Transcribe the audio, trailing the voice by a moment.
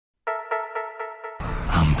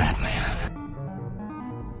become Batman.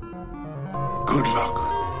 Good luck,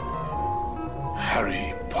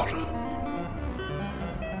 Harry Potter.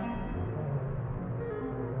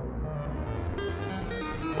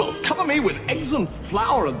 Well, cover me with eggs and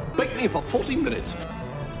flour and bake me for 40 minutes.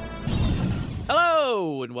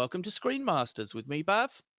 Hello, and welcome to Screen Masters with me,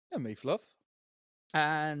 Bav. And me, Fluff.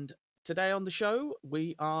 And today on the show,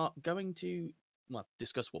 we are going to,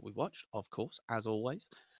 discuss what we've watched, of course, as always.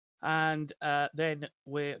 And then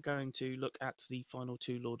we're going to look at the final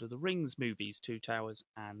two Lord of the Rings movies, Two Towers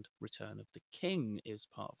and Return of the King, is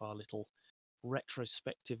part of our little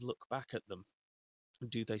retrospective look back at them.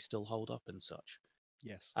 Do they still hold up and such?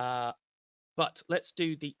 Yes. But let's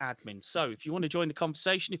do the admin. So if you want to join the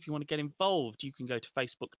conversation, if you want to get involved, you can go to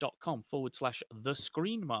facebook.com/The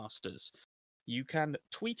Screenmasters. You can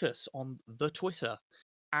tweet us on the Twitter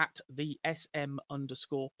at the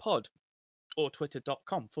SM_pod or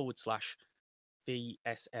twitter.com/the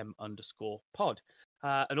SM_pod.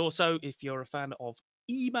 And also, if you're a fan of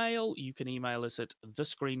email, you can email us at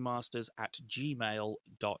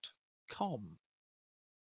thescreenmasters@gmail.com.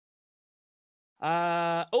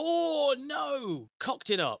 Oh no! Cocked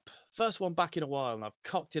it up. First one back in a while, and I've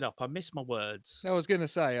cocked it up. I missed my words. I was going to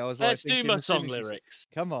say, Let's do my song lyrics.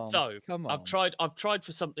 Come on. So, come on. I've tried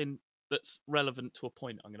for something that's relevant to a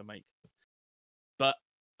point I'm going to make. But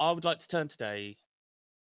I would like to turn today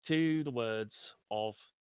to the words of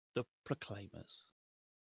the Proclaimers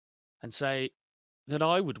and say that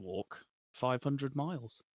I would walk 500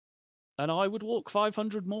 miles, and I would walk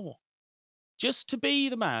 500 more, just to be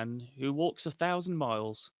the man who walks 1,000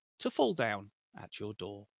 miles to fall down at your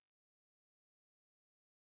door.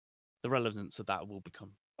 The relevance of that will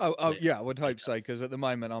become. Oh, yeah, I would hope so, because at the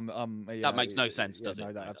moment that makes no sense, does it?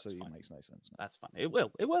 No, that No, absolutely makes no sense. No. That's fine. It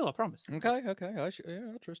will, I promise. Okay. I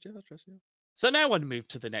trust you. So now I move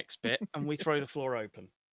to the next bit, and we throw the floor open.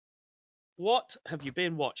 What have you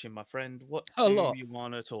been watching, my friend? What do you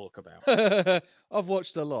want to talk about? I've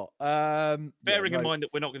watched a lot. Bearing in mind that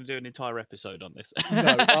we're not going to do an entire episode on this.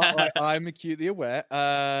 No, I'm acutely aware.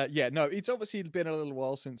 It's obviously been a little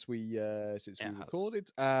while since we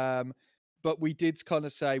recorded. But we did kind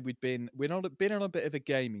of say we've been on a bit of a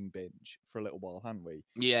gaming binge for a little while, haven't we?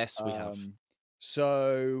 Yes, we have.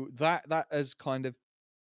 So that has kind of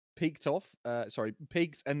peaked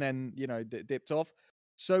and then dipped off.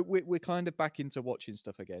 So we're kind of back into watching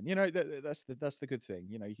stuff again. That's the good thing.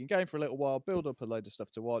 You can game for a little while, build up a load of stuff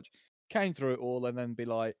to watch, came through it all, and then be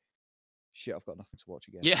like, shit, I've got nothing to watch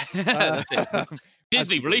again. Yeah, that's it.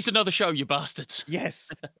 Disney, release another show, you bastards. Yes.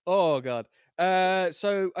 Oh god.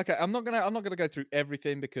 So okay, I'm not gonna go through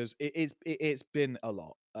everything because it's been a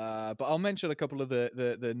lot. But I'll mention a couple of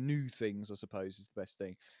the new things, I suppose, is the best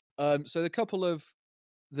thing. So a couple of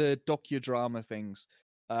the docudrama things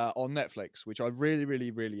on Netflix, which I really,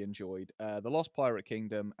 really, really enjoyed. The Lost Pirate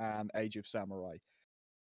Kingdom and Age of Samurai.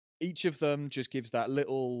 Each of them just gives that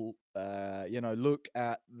little look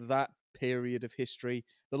at that period of history.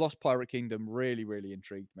 The Lost Pirate Kingdom really, really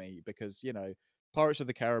intrigued me because, Pirates of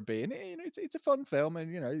the Caribbean, it's a fun film,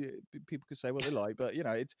 and people could say what they like, but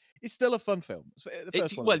it's still a fun film. It's the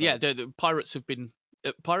first one. Well, yeah, the pirates have been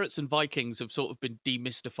pirates and Vikings have sort of been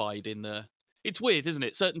demystified in the. It's weird, isn't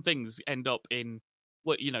it? Certain things end up on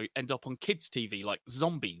kids' TV, like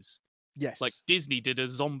zombies. Yes, like Disney did a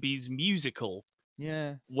zombies musical.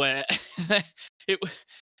 Yeah, where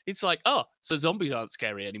it's like, oh, so zombies aren't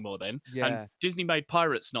scary anymore then. Yeah, and Disney made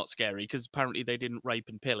pirates not scary because apparently they didn't rape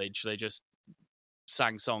and pillage; they just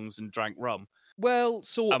sang songs and drank rum. Well,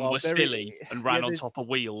 sort and of. were silly and ran on top of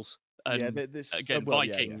wheels. And again,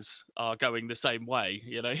 Vikings are going the same way,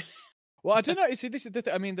 Well, I don't know. See, this is the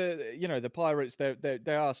thing. I mean, the pirates, they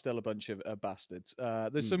are still a bunch of bastards.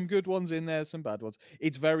 There's some good ones in there, some bad ones.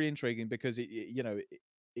 It's very intriguing because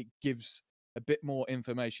it gives a bit more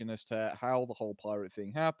information as to how the whole pirate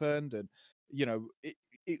thing happened, and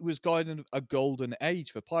it was kind of a golden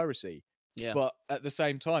age for piracy. Yeah. But at the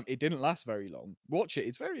same time, it didn't last very long. Watch it;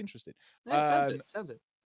 it's very interesting. Yeah, sounds it.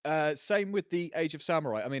 Same with the Age of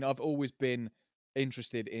Samurai. I mean, I've always been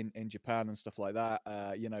interested in Japan and stuff like that.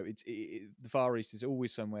 It's the Far East is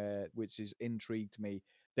always somewhere which has intrigued me.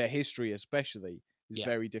 Their history, especially, is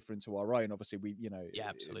very different to our own. Obviously,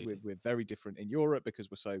 absolutely, we're very different in Europe because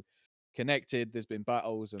we're so connected. There's been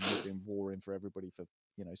battles and we've been warring for everybody for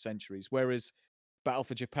centuries. Whereas Battle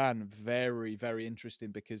for Japan, very, very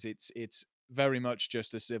interesting because it's very much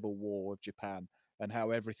just a civil war of Japan and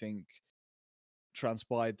how everything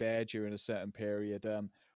transpired there during a certain period.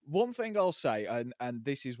 One thing I'll say, and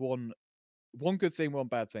this is one good thing, one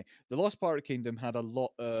bad thing. The Lost Pirate Kingdom had a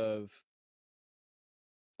lot of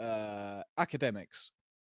academics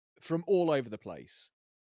from all over the place.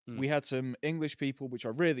 We had some English people, which I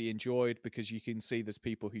really enjoyed because you can see there's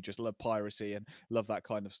people who just love piracy and love that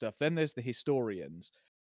kind of stuff. Then there's the historians,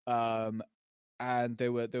 and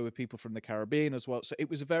there were people from the Caribbean as well. So it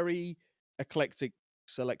was a very eclectic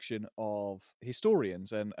selection of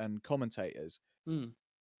historians and commentators. Mm.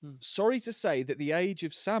 Mm. Sorry to say that the Age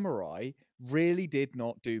of Samurai really did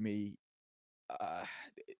not do me. Uh,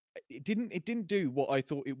 it didn't do what I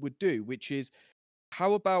thought it would do, which is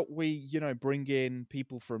how about we, bring in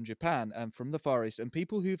people from Japan and from the Far East and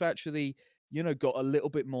people who've actually, got a little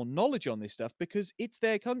bit more knowledge on this stuff because it's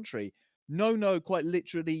their country. No, quite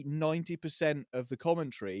literally 90% of the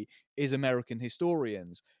commentary is American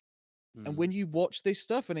historians. And when you watch this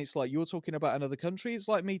stuff and it's like you're talking about another country, it's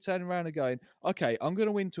like me turning around and going, okay, I'm going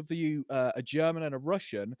to interview a German and a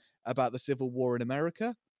Russian about the Civil War in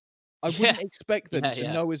America. I wouldn't expect them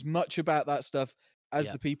to know as much about that stuff as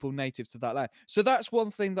the people native to that land. So that's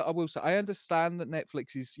one thing that I will say. I understand that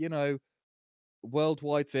Netflix is,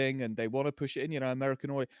 worldwide thing and they want to push it in, American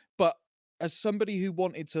oil. But as somebody who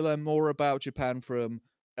wanted to learn more about Japan from,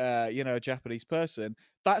 a Japanese person,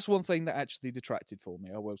 that's one thing that actually detracted for me,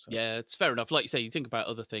 I will say. Yeah, it's fair enough. Like you say, you think about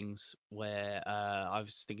other things where I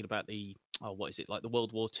was thinking about what is it, like the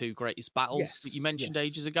World War II greatest battles that you mentioned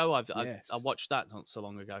ages ago. I watched that not so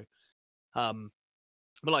long ago.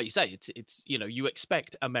 But like you say, it's you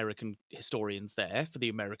expect American historians there for the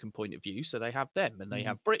American point of view, so they have them, and they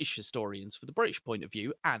have British historians for the British point of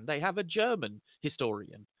view, and they have a German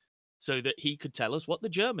historian so that he could tell us what the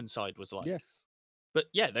German side was like. Yes. But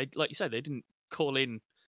yeah, they, like you say, they didn't call in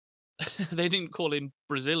they didn't call in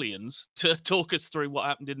Brazilians to talk us through what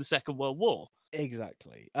happened in the Second World War.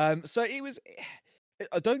 Exactly. So it was.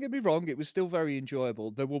 Don't get me wrong; it was still very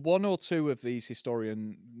enjoyable. There were one or two of these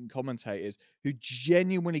historian commentators who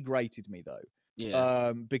genuinely grated me, though.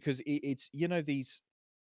 Yeah. Because it's these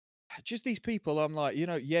people. I'm like,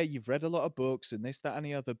 you've read a lot of books and this, that, and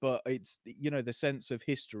the other, but it's the sense of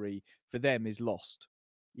history for them is lost.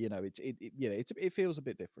 It feels a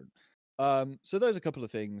bit different. So there's a couple of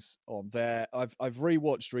things on there. I've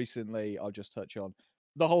rewatched recently. I'll just touch on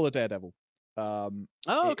the whole of Daredevil.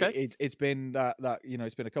 Okay. It's been that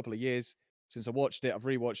it's been a couple of years since I watched it. I've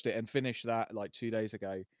rewatched it and finished that like 2 days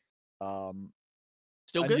ago.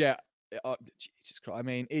 Still And good? yeah, Jesus Christ. I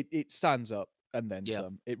mean, it stands up and then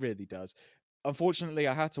some. It really does. Unfortunately,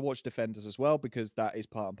 I had to watch Defenders as well because that is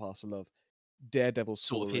part and parcel of Daredevil's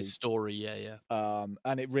story. Sort of his story, yeah.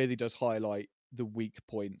 And it really does highlight the weak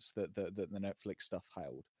points that the Netflix stuff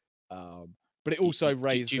held. But it also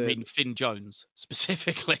raised. Do you mean Finn Jones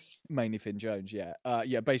specifically? Mainly Finn Jones, yeah.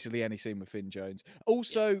 Basically any scene with Finn Jones.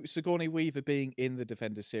 Also, Sigourney Weaver being in the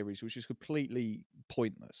Defenders series, which is completely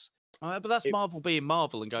pointless. But that's Marvel being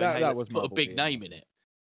Marvel and going, hey, let's put a big name in it.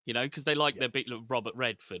 Because they like their big Robert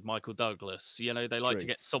Redford, Michael Douglas. They like to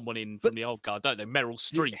get someone in from the old guard, don't they? Meryl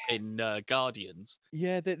Streep in Guardians.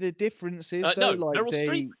 Yeah, the difference is Meryl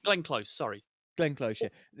Streep, Glenn Close. Sorry, Glenn Close. Yeah,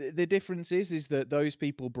 the difference is that those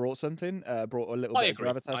people brought something, brought a little bit of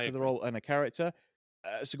gravitas to the role and a character.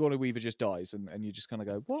 Sigourney Weaver just dies, and you just kind of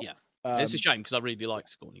go, what? Yeah, it's a shame because I really like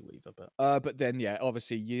Sigourney Weaver, but then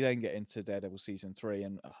obviously you then get into Daredevil season 3,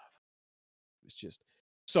 and it's just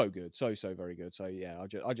so good, so very good. So yeah,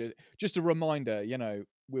 I just a reminder,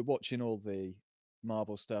 we're watching all the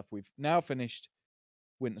Marvel stuff. We've now finished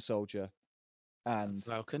Winter Soldier and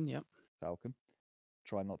Falcon. Yep, Falcon.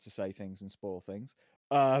 Try not to say things and spoil things.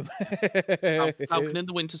 Falcon and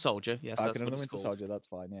the Winter Soldier. Yes, Falcon and the Winter Soldier. That's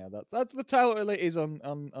fine. Yeah, that's the title it is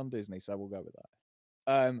on Disney, so we'll go with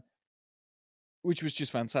that. Which was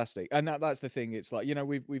just fantastic, and that's the thing. It's like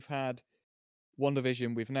we've had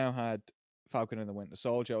WandaVision, we've now had Falcon and the Winter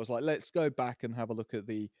Soldier. I was like, let's go back and have a look at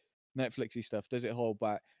the Netflixy stuff. Does it hold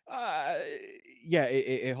back? Yeah,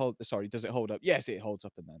 it holds. Sorry, does it hold up? Yes, it holds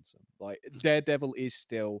up and then some. Like Daredevil is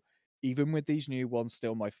still, even with these new ones,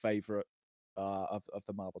 still my favorite of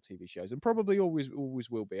the Marvel TV shows, and probably always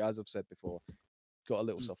will be. As I've said before, got a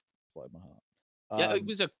little soft spot in my heart. Yeah, it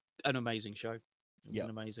was an amazing show. It was an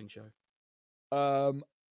amazing show. And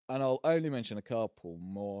I'll only mention a couple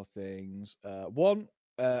more things. One,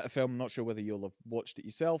 a film, I'm not sure whether you'll have watched it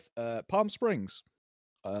yourself. Palm Springs,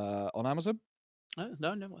 on Amazon. Oh,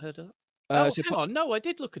 no, never heard of that. Hang on. No, I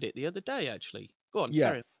did look at it the other day, actually. Go on,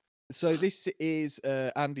 carry on. So this is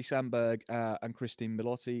Andy Samberg and Christine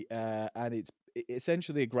Milotti, and it's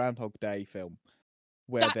essentially a Groundhog Day film.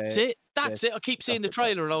 Where That's it. I keep seeing the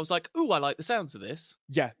trailer, and I was like, "Ooh, I like the sounds of this."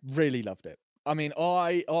 Yeah, really loved it. I mean,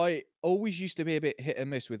 I always used to be a bit hit and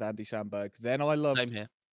miss with Andy Samberg. Then I loved Same here.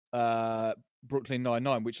 Brooklyn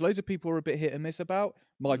Nine-Nine, which loads of people are a bit hit and miss about.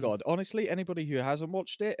 My Mm. God, honestly, anybody who hasn't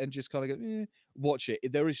watched it and just kind of go, watch it.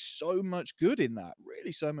 There is so much good in that,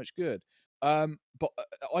 really, so much good. But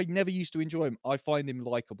I never used to enjoy him. I find him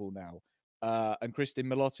likable now. And Kristen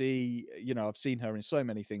Milotti, I've seen her in so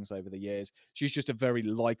many things over the years. She's just a very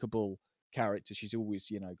likable character. She's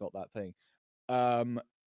always, got that thing.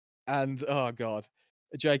 And oh God,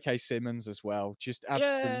 J.K. Simmons as well, just Yay!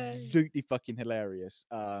 absolutely fucking hilarious.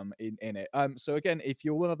 In it. So again, if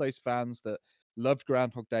you're one of those fans that loved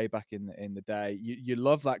Groundhog Day back in the day, you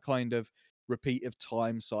love that kind of repeat of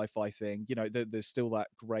time sci-fi thing. There's still that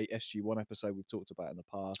great SG-1 episode we've talked about in the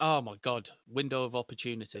past. Oh my God, Window of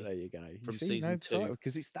Opportunity There you go. You from see, season 2.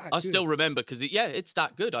 because it's that I good. still remember because it's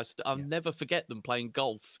that good. I'll Yeah. never forget them playing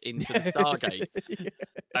golf into the Stargate Yeah.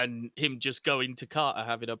 and him just going to Carter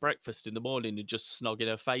having a breakfast in the morning and just snogging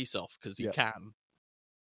her face off because he Yeah. can.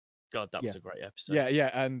 God, that Yeah. was a great episode. Yeah.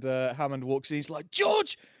 And Hammond walks in, he's like,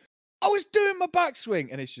 George, I was doing my backswing.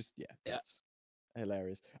 And it's just, Yeah. that's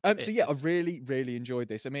hilarious. It So yeah, I is. really, really enjoyed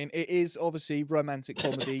this. I mean, it is obviously romantic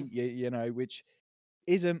comedy, which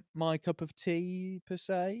isn't my cup of tea per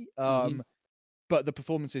se. Mhm. But the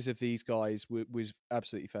performances of these guys was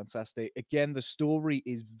absolutely fantastic. Again, the story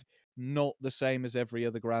is not the same as every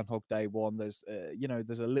other Groundhog Day one. There's,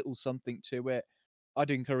 there's a little something to it.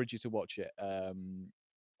 I'd encourage you to watch it.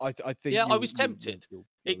 I think Yeah, I was tempted. you'll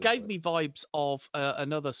It enjoy gave me vibes of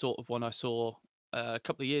another sort of one I saw a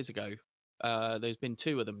couple of years ago. There's been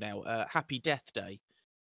 2 of them now. Happy Death Day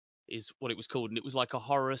is what it was called, and it was like a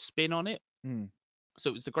horror spin on it. Mm. So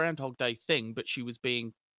it was the Groundhog Day thing, but she was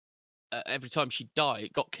being every time she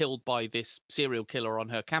got killed by this serial killer on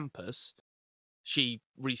her campus. She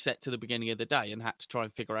reset to the beginning of the day and had to try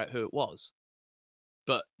and figure out who it was.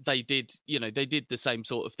 But they did the same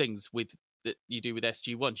sort of things with that you do with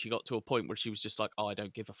SG-1. She got to a point where she was just like, "Oh, I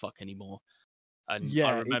don't give a fuck anymore." And I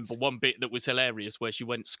Yeah, remember it's one bit that was hilarious where she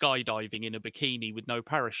went skydiving in a bikini with no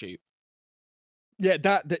parachute, that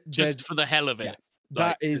there's just for the hell of yeah, it. that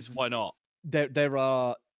Like, 'cause is why not? there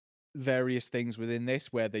are various things within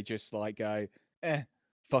this where they just like go,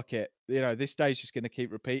 fuck it. This day's just going to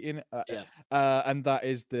keep repeating. Yeah. And that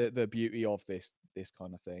is the beauty of this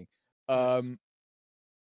kind of thing. Nice.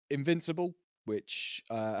 Invincible, which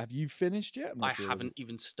have you finished yet? I'm not I sure. haven't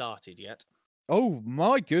even started yet. Oh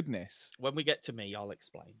my goodness. When we get to me, I'll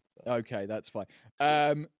explain. But Okay, that's fine.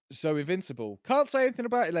 So Invincible. Can't say anything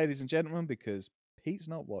about it, ladies and gentlemen, because Pete's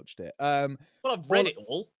not watched it. well, I've all- read it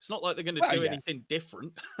all. It's not like they're going to Well, do yeah. anything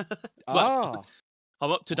different. Well, Ah,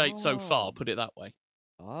 I'm up to date so far, Ah. put it that way.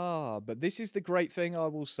 but this is the great thing I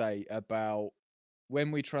will say about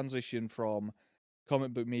when we transition from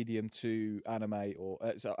comic book medium to anime or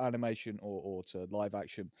so animation or to live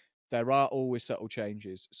action. There are always subtle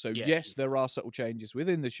changes. So Yeah. yes, there are subtle changes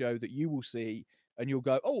within the show that you will see, and you'll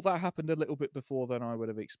go, "Oh, that happened a little bit before than I would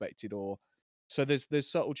have expected." Or so there's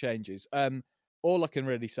subtle changes. All I can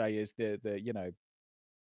really say is the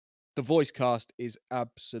voice cast is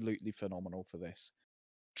absolutely phenomenal for this.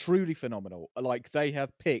 Truly phenomenal. Like they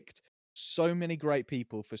have picked so many great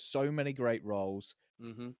people for so many great roles,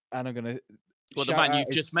 Mm-hmm. and I'm gonna Well, the shout man out.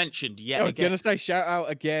 you've just mentioned yet I was again, gonna say shout out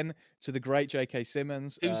again to the great J.K.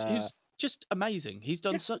 Simmons. who's just amazing. He's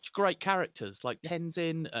done Yeah. such great characters like Yeah.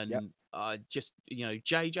 Tenzin and just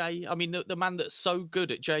JJ. I mean, the man that's so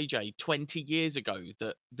good at JJ 20 years ago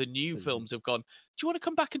that the new Absolutely. films have gone. Do you want to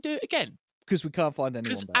come back and do it again? Because we can't find anyone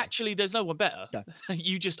Because better. actually, there's no one better. No.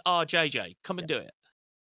 You just are JJ. Come and do it.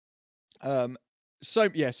 So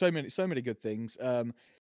many good things.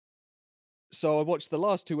 So I watched the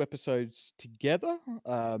last 2 episodes together,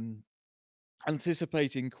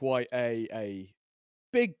 anticipating quite a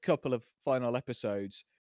big couple of final episodes.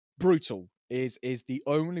 Brutal is the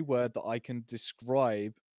only word that I can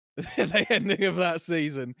describe the ending of that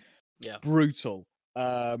season. Yeah. Brutal.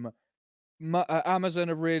 Amazon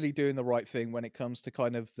are really doing the right thing when it comes to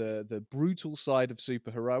kind of the brutal side of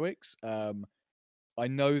superheroics. I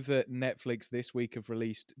know that Netflix this week have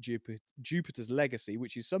released Jupiter's Legacy,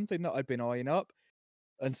 which is something that I've been eyeing up.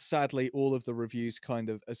 And sadly, all of the reviews kind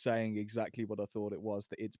of are saying exactly what I thought it was,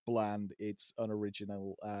 that it's bland, it's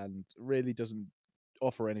unoriginal, and really doesn't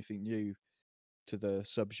offer anything new to the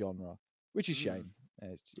subgenre, which is a shame.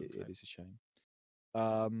 It is a shame.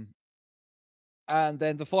 And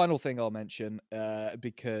then the final thing I'll mention,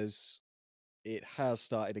 because it has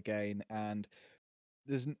started again, and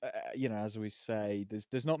there's, as we say,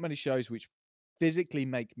 there's not many shows which physically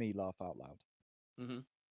make me laugh out loud. Mm-hmm.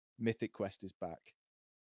 Mythic Quest is back.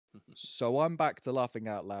 So I'm back to laughing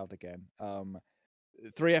out loud again.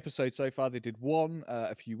 3 episodes so far. They did one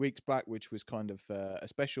a few weeks back, which was kind of a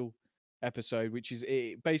special episode, which is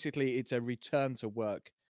basically it's a return to work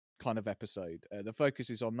kind of episode. The focus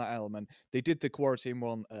is on that element. They did the quarantine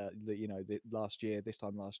one, this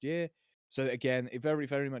time last year. So again, very,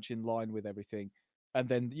 very much in line with everything. And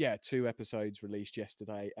then, 2 episodes released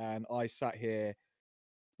yesterday, and I sat here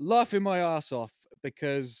laughing my ass off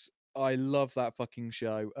because I love that fucking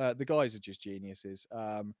show. The guys are just geniuses.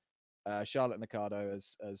 Charlotte Nakado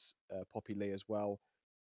as Poppy Lee as well.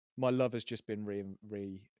 My love has just been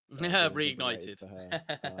reinvigorated Reignited. for her.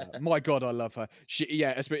 My God, I love her.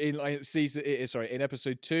 In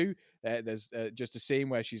episode 2, there's just a scene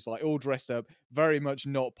where she's like all dressed up, very much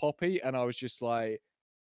not Poppy, and I was just like,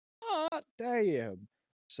 oh damn.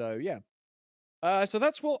 So yeah. So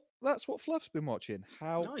that's what Fluff's been watching.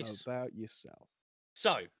 How Nice. about yourself?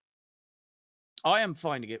 So, I am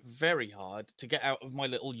finding it very hard to get out of my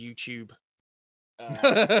little YouTube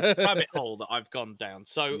rabbit hole that I've gone down.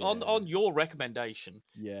 So, on your recommendation,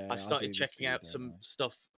 Yeah, I started do this checking too, out don't some I?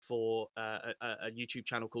 stuff for a YouTube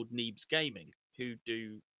channel called Neebs Gaming, who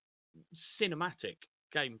do cinematic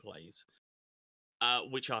gameplays,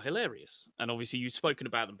 which are hilarious. And obviously, you've spoken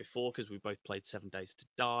about them before because we both played 7 Days to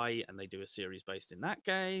Die, and they do a series based in that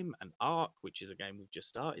game, and Ark, which is a game we've just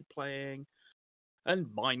started playing, and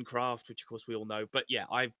Minecraft, which of course we all know. But yeah,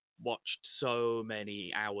 I've watched so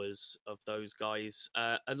many hours of those guys,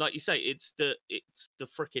 and like you say, it's the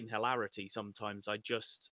freaking hilarity. Sometimes I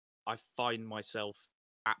find myself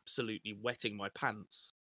absolutely wetting my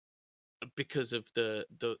pants because of the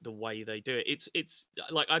way they do it. It's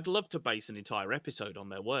like I'd love to base an entire episode on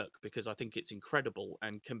their work because I think it's incredible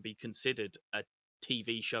and can be considered a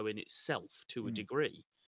TV show in itself to a degree.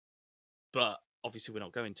 But obviously we're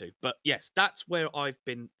not going to. But yes, that's where I've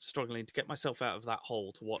been struggling to get myself out of that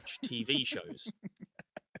hole to watch TV shows.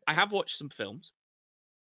 I have watched some films.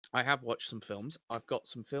 I've got some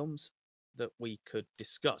films that we could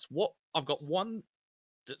discuss. I've got one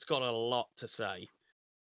that's got a lot to say.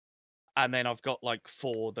 And then I've got like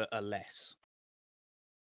 4 that are less.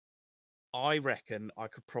 I reckon I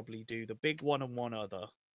could probably do the big one and one other,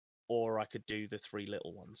 or I could do the 3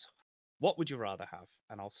 little ones. What would you rather have?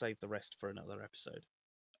 And I'll save the rest for another episode.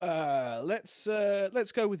 Let's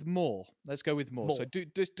go with more. Let's go with more. More. So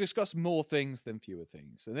discuss more things than fewer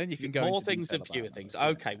things, and then you can go more into things detail than about fewer another. things. Yeah,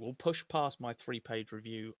 Okay, we'll push past my 3-page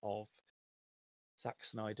review of Zack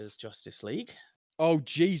Snyder's Justice League. Oh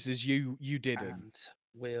Jesus, you didn't. And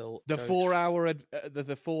we'll the go 4 hour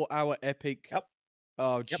the 4 hour epic. Yep.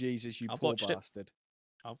 Oh Jesus, you poor bastard.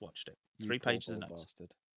 I've watched it. You 3 pages of poor notes.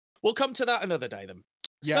 bastard. We'll come to that another day then.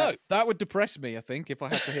 Yeah, so, that would depress me, I think, if I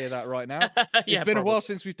had to hear that right now. Yeah, it's been probably. a while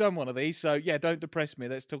since we've done one of these, so yeah, don't depress me.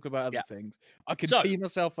 Let's talk about other things. I can tee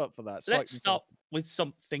myself up for that. Let's start with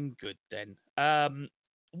something good then.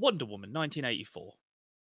 Wonder Woman 1984.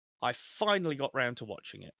 I finally got round to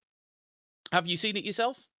watching it. Have you seen it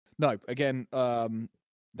yourself? No. Again, no.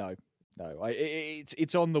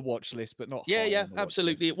 It's on the watch list, but not. Yeah,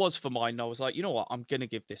 absolutely. It was for mine. I was like, you know what, I'm gonna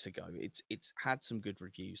give this a go. It's had some good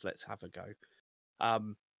reviews. Let's have a go.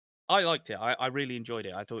 I liked it. I really enjoyed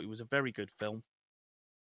it. I thought it was a very good film.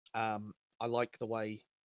 I like the way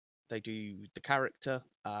they do the character.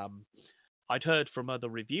 I'd heard from other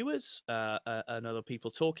reviewers and other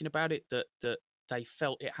people talking about it that they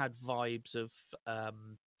felt it had vibes of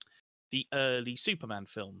the early Superman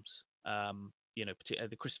films. Particularly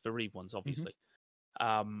the Christopher Reeve ones, obviously.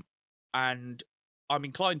 And I'm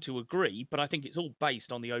inclined to agree, but I think it's all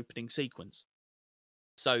based on the opening sequence.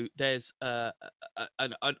 So there's an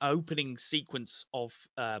opening sequence of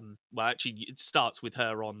actually it starts with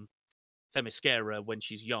her on Themyscira when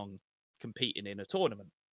she's young, competing in a tournament.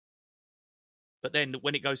 But then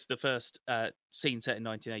when it goes to the first scene set in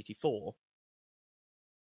 1984,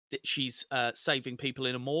 she's saving people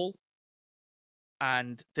in a mall,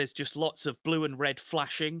 and there's just lots of blue and red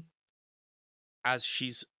flashing as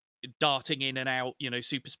she's darting in and out,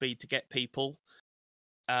 super speed to get people.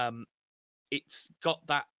 It's got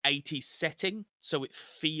that 80s setting, so it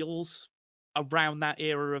feels around that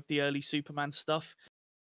era of the early Superman stuff.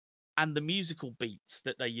 And the musical beats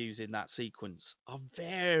that they use in that sequence are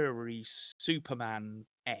very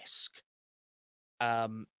Superman-esque. I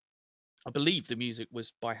believe the music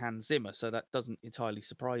was by Hans Zimmer, so that doesn't entirely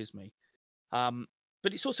surprise me.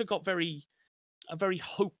 But it's also got a very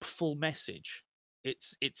hopeful message.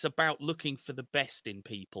 It's about looking for the best in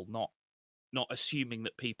people, not assuming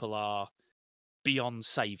that people are beyond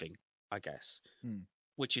saving, I guess,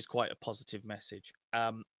 which is quite a positive message.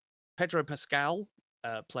 Pedro Pascal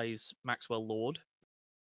plays Maxwell Lord,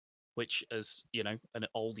 which, as an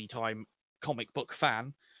oldie time comic book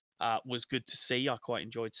fan, was good to see. I quite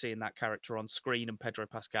enjoyed seeing that character on screen, and Pedro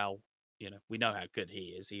Pascal, we know how good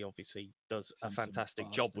he is. He obviously does a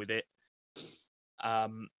fantastic job with it.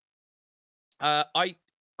 I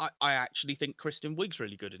actually think Kristen Wiig's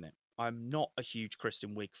really good in it. I'm not a huge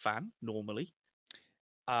Kristen Wiig fan normally.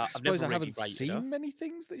 I I've suppose never I really haven't rated her. seen many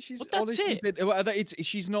things that she's Well, that's honestly it. been. Well,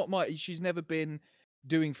 she's not my. She's never been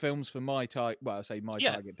doing films for my target. Well, I say my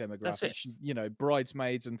Yeah, target that's demographic. it. She,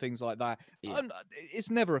 Bridesmaids and things like that. Yeah. It's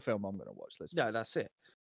never a film I'm going to watch. Let's No, face it. that's it.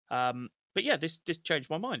 But yeah, this changed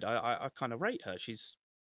my mind. I kind of rate her. She's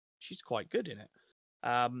quite good in it.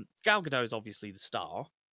 Gal Gadot is obviously the star.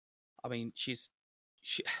 I mean, she's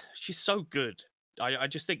so good. I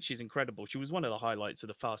just think she's incredible. She was one of the highlights of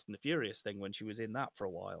the Fast and the Furious thing when she was in that for a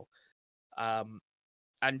while.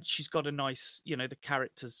 And she's got a nice, the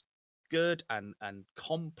character's good and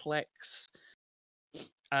complex,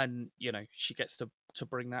 and she gets to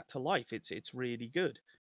bring that to life. It's really good.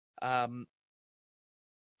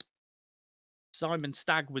 Simon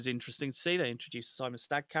Stagg was interesting to see. They introduced a Simon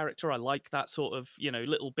Stagg character. I like that sort of,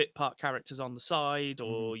 little bit part characters on the side,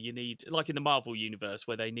 or you need, like in the Marvel universe,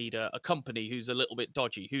 where they need a company who's a little bit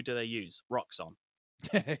dodgy. Who do they use? Roxxon.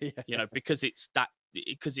 Yeah. Because it's that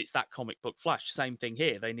comic book Flash. Same thing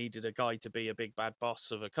here. They needed a guy to be a big bad boss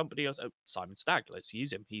of a company. Oh, Simon Stagg. Let's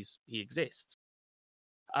use him. He exists.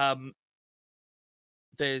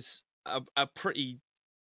 There's a pretty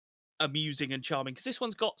amusing and charming, because this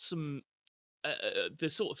one's got some. The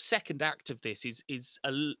sort of second act of this is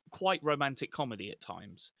quite romantic comedy at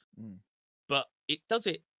times, but it does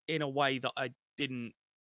it in a way that I didn't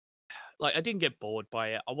like. I didn't get bored by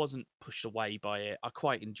it. I wasn't pushed away by it. I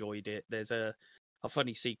quite enjoyed it. There's a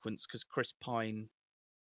funny sequence because Chris Pine's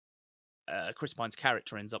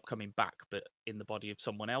character ends up coming back, but in the body of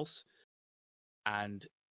someone else, and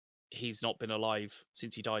he's not been alive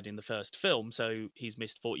since he died in the first film, so he's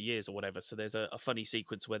missed 40 years or whatever. So there's a funny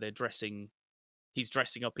sequence where he's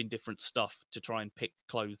dressing up in different stuff to try and pick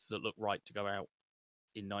clothes that look right to go out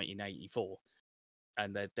in 1984.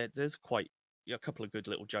 And there's quite a couple of good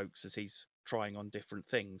little jokes as he's trying on different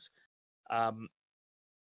things.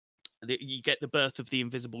 You get the birth of the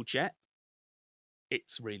invisible jet.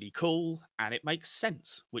 It's really cool, and it makes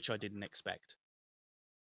sense, which I didn't expect.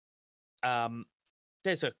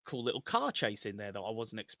 There's a cool little car chase in there that I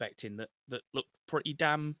wasn't expecting that looked pretty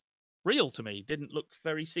damn real to me. Didn't look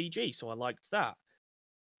very CG, so I liked that.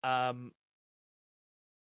 And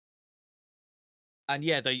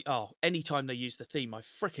yeah, anytime they use the theme, I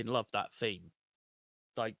freaking love that theme.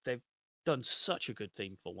 Like, they've done such a good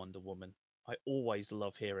theme for Wonder Woman. I always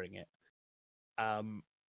love hearing it. And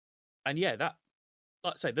yeah, that,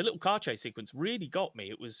 like I say, the little car chase sequence really got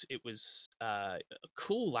me. It was a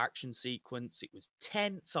cool action sequence. It was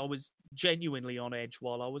tense. I was genuinely on edge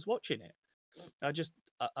while I was watching it.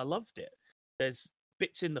 I loved it. There's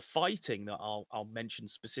bits in the fighting that I'll mention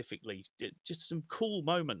specifically. Just some cool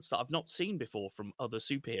moments that I've not seen before from other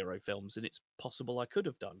superhero films, and it's possible I could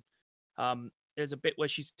have done. There's a bit where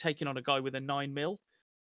she's taking on a guy with a 9mm,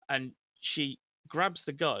 and she grabs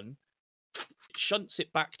the gun, shunts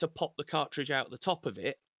it back to pop the cartridge out the top of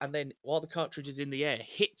it, and then while the cartridge is in the air,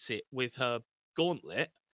 hits it with her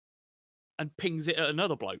gauntlet and pings it at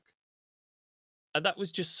another bloke. And that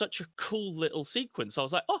was just such a cool little sequence. I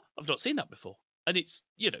was like, oh, I've not seen that before. And it's,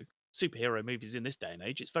 superhero movies in this day and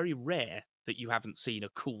age, it's very rare that you haven't seen a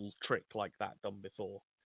cool trick like that done before.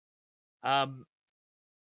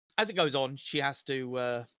 As it goes on, she has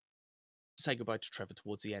to say goodbye to Trevor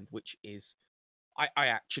towards the end, which is, I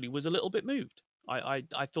actually was a little bit moved. I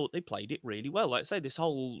thought they played it really well. Like I say, this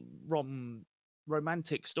whole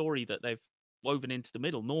romantic story that they've woven into the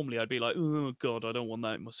middle. Normally, I'd be like, oh god, I don't want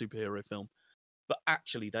that in my superhero film. But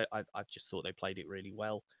actually, I just thought they played it really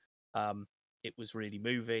well. It was really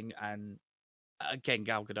moving, and again,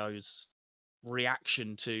 Gal Gadot's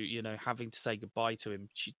reaction to having to say goodbye to him,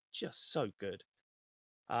 she's just so good.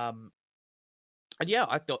 And yeah,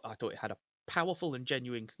 I thought it had a powerful and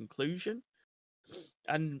genuine conclusion.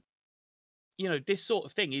 And this sort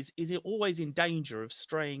of thing is it always in danger of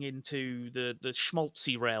straying into the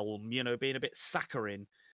schmaltzy realm, being a bit saccharine.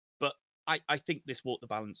 But I think this walked the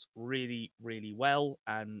balance really, really well,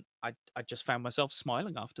 and I just found myself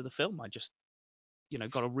smiling after the film. I just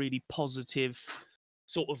got a really positive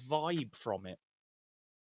sort of vibe from it.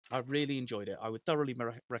 I really enjoyed it. I would thoroughly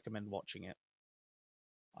recommend watching it.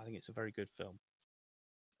 I think it's a very good film.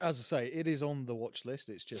 As I say, it is on the watch list.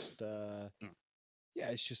 It's just,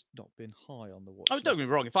 it's just not been high on the watch list. Don't get me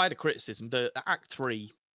wrong. If I had a criticism, the Act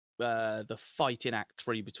 3, the fight in Act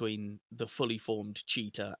 3 between the fully formed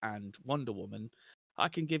Cheetah and Wonder Woman, I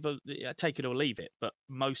can take it or leave it. But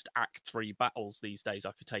most Act 3 battles these days,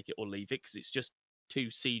 I could take it or leave it because it's just two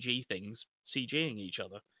CG things CGing each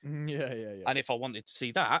other. Yeah. And if I wanted to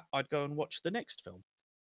see that, I'd go and watch the next film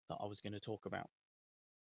that I was going to talk about.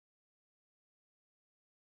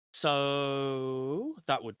 So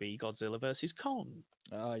that would be Godzilla versus Kong.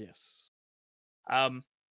 Ah, yes.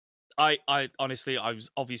 I honestly, I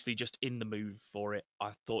was obviously just in the mood for it.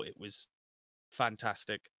 I thought it was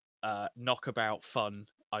fantastic, knockabout fun.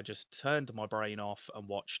 I just turned my brain off and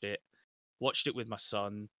watched it. Watched it with my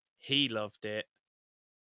son. He loved it.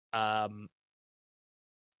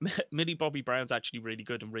 Millie Bobby Brown's actually really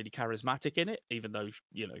good and really charismatic in it, even though,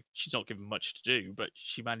 you know, she's not given much to do, but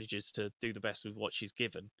she manages to do the best with what she's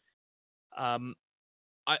given.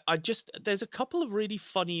 I just, there's a couple of really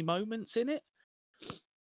funny moments in it.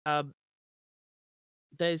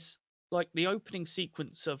 There's like the opening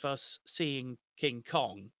sequence of us seeing King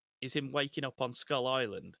Kong is him waking up on Skull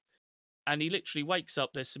Island, and he literally wakes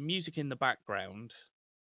up. There's some music in the background,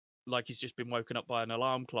 like he's just been woken up by an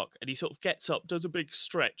alarm clock, and he sort of gets up, does a big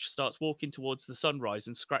stretch, starts walking towards the sunrise,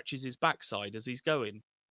 and scratches his backside as he's going.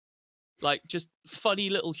 Like, just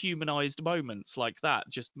funny little humanized moments like that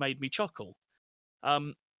just made me chuckle.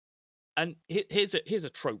 And here's a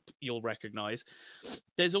trope you'll recognize.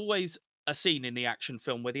 There's always a scene in the action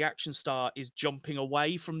film where the action star is jumping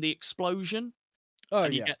away from the explosion. Oh,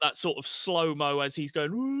 And you yeah. get that sort of slow-mo as he's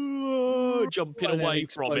going, "Whoa," jumping And then the away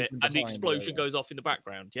from it, explosion and the behind, explosion yeah. goes off in the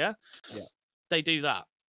background, yeah? Yeah. They do that.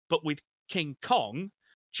 But with King Kong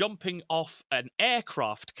jumping off an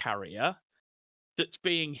aircraft carrier that's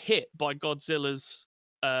being hit by Godzilla's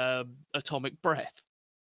atomic breath.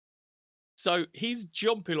 So he's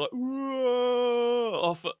jumping like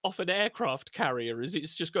 "Whoa," off an aircraft carrier as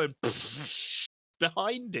it's just going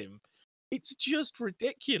behind him. It's just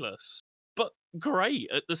ridiculous, but great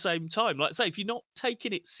at the same time. Like I say, if you're not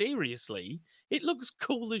taking it seriously, it looks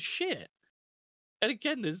cool as shit. And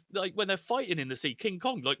again, there's like when they're fighting in the sea, King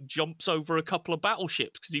Kong like jumps over a couple of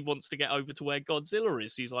battleships because he wants to get over to where Godzilla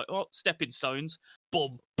is. He's like, oh, stepping stones,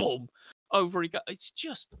 boom, boom, over he goes. It's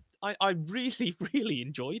just, I really, really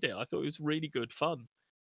enjoyed it. I thought it was really good fun.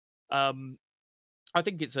 I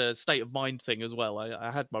think it's a state of mind thing as well.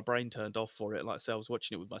 I had my brain turned off for it. Like I said, I was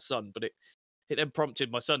watching it with my son, but it then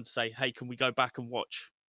prompted my son to say, hey, can we go back and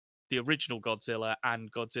watch the original Godzilla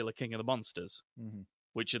and Godzilla King of the Monsters? Mm-hmm.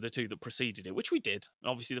 Which are the two that preceded it, which we did.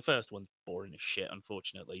 Obviously, the first one's boring as shit,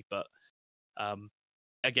 unfortunately. But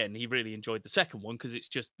again, he really enjoyed the second one because it's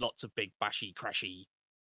just lots of big, bashy, crashy,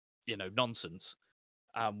 nonsense.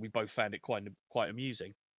 We both found it quite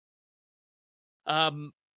amusing.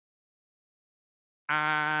 And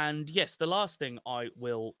yes, the last thing I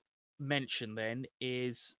will mention then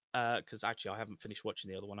is because actually I haven't finished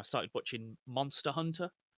watching the other one. I started watching Monster Hunter.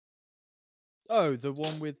 Oh, the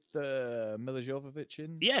one with Mila Jovovich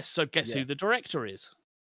in? Yes, so guess who the director is?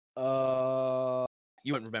 You Uh,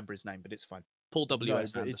 won't remember his name, but it's fine. Paul W. no,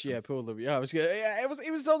 S. but it's Anderson. Paul W. Yeah, it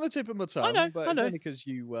was on the tip of my tongue. know, but I it's know. only because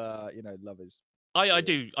you love his. I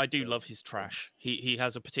do love his trash. He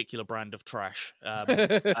has a particular brand of trash.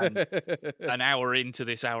 And an hour into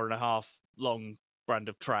this hour and a half long brand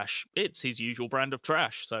of trash, it's his usual brand of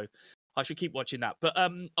trash. So I should keep watching that. But I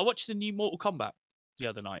watched the new Mortal Kombat the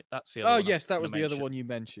other night. That's the other one. Yes, that was the other one you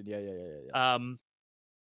mentioned. Yeah. And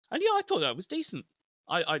yeah, I thought that was decent.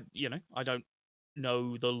 I don't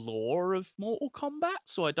know the lore of Mortal Kombat,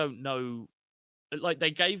 so I don't know. Like,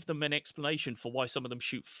 they gave them an explanation for why some of them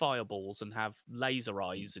shoot fireballs and have laser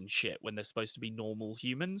eyes and shit when they're supposed to be normal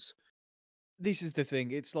humans. This is the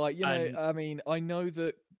thing. It's like, I mean, I know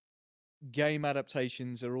that game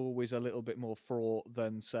adaptations are always a little bit more fraught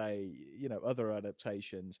than, say, other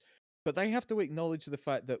adaptations. But they have to acknowledge the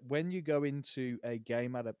fact that when you go into a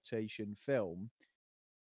game adaptation film,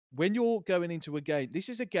 when you're going into a game, this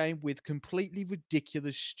is a game with completely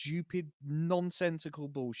ridiculous, stupid, nonsensical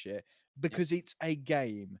bullshit because it's a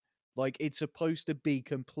game. Like, it's supposed to be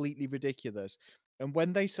completely ridiculous. And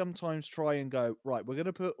when they sometimes try and go, right, we're going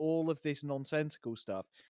to put all of this nonsensical stuff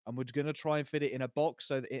and we're going to try and fit it in a box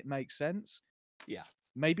so that it makes sense. Yeah.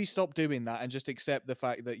 Maybe stop doing that and just accept the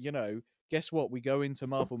fact that, guess what? We go into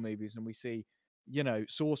Marvel movies and we see,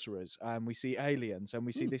 sorcerers and we see aliens and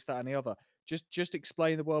we see this, that, and the other. Just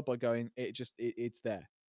explain the world by going, it's there.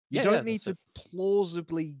 You don't need to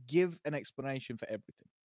plausibly give an explanation for everything.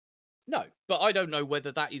 No, but I don't know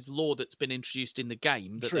whether that is lore that's been introduced in the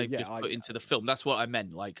game that they've just put into the film. That's what I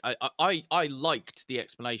meant. Like, I liked the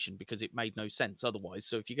explanation because it made no sense otherwise.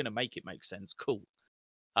 So if you're going to make it make sense, cool.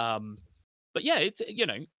 But yeah, it's,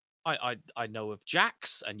 I know of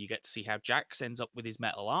Jax, and you get to see how Jax ends up with his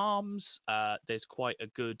metal arms. There's quite a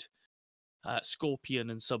good Scorpion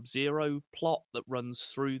and Sub-Zero plot that runs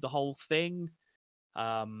through the whole thing.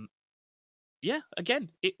 Yeah, again,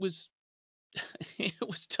 it was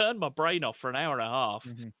turn my brain off for an hour and a half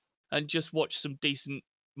and just watch some decent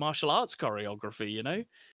martial arts choreography,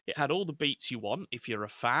 It had all the beats you want. If you're a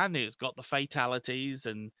fan, it's got the fatalities,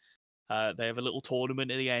 and they have a little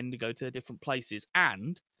tournament at the end to go to different places.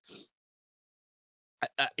 And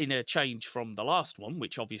in a change from the last one,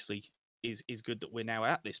 which obviously is good that we're now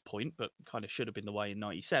at this point, but kind of should have been the way in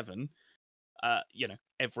 '97.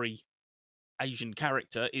 Every Asian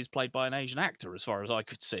character is played by an Asian actor, as far as I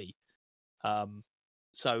could see.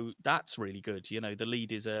 So that's really good. The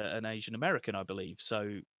lead is an Asian American, I believe.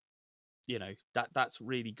 So, that's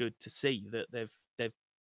really good to see that they've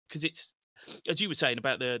because it's, as you were saying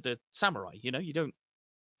about the samurai. You don't.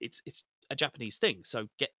 It's a Japanese thing, so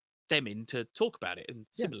get them in to talk about it. And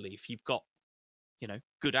similarly, if you've got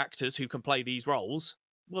good actors who can play these roles,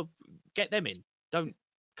 well, get them in. Don't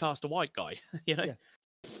cast a white guy.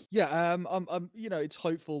 Yeah, I'm it's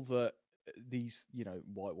hopeful that these,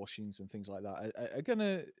 whitewashings and things like that are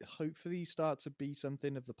gonna hopefully start to be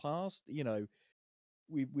something of the past.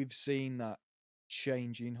 We've seen that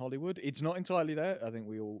change in Hollywood. It's not entirely there. I think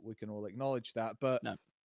we can all acknowledge that. But No.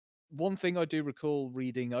 one thing I do recall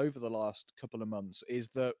reading over the last couple of months is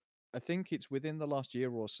that I think it's within the last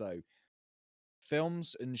year or so,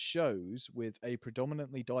 films and shows with a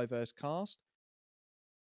predominantly diverse cast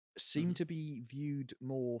seem to be viewed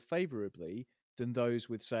more favorably than those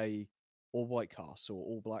with, say, all white casts or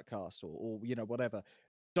all black casts or whatever.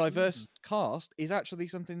 Diverse cast is actually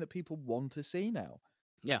something that people want to see now,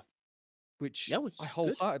 Yeah. which Yeah, which I is good.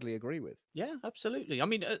 wholeheartedly agree with. Yeah, absolutely. I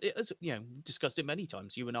mean, as discussed it many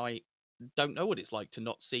times, you and I don't know what it's like to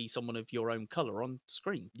not see someone of your own color on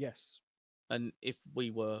screen. Yes. And if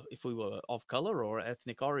we were of color or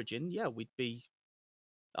ethnic origin, yeah, we'd be.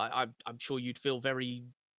 I'm sure you'd feel very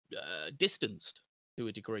distanced to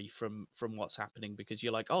a degree from what's happening, because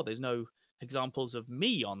you're like, oh, there's no examples of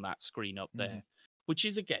me on that screen up there, which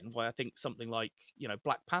is again why I think something like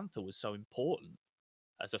Black Panther was so important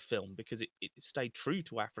as a film, because it stayed true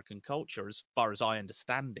to African culture as far as I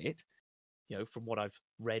understand it. From what I've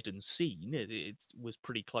read and seen, it was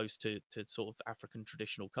pretty close to sort of African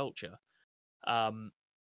traditional culture.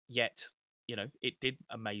 Yet, it did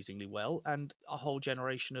amazingly well, and a whole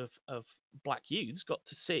generation of black youths got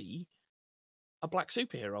to see a black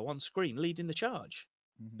superhero on screen leading the charge,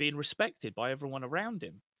 being respected by everyone around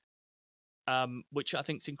him, which I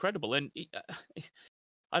think is incredible. And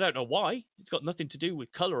I don't know why. It's got nothing to do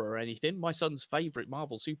with color or anything. My son's favorite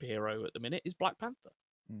Marvel superhero at the minute is Black Panther.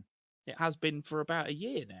 It has been for about a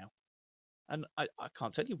year now, and I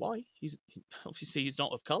can't tell you why. Obviously he's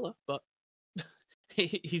not of color, but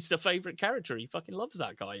he's the favorite character. He fucking loves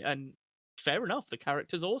that guy, and fair enough. The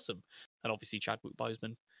character's awesome, and obviously Chadwick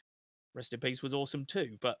Boseman, rest in peace, was awesome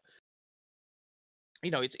too. But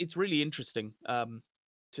it's really interesting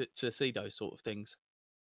to see those sort of things.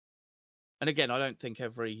 And again, I don't think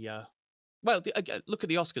every again, look at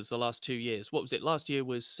the Oscars the last 2 years. What was it? Last year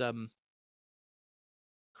was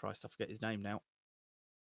Christ, I forget his name now.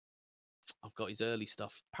 I've got his early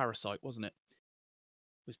stuff. Parasite, wasn't it?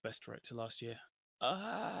 Was best director last year.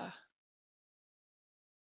 I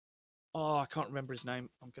can't remember his name.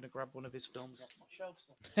 I'm going to grab one of his films off my shelves.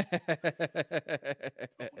 One of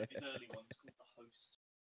his early ones called The Host.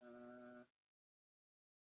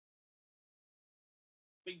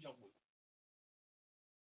 Bing John-Woo.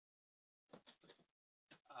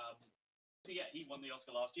 So yeah, he won the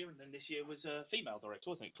Oscar last year, and then this year was a female director,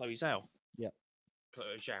 wasn't it? Chloe Zhao. Yeah.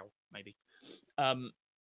 Chloe Zhao, maybe.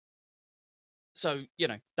 So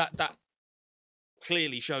that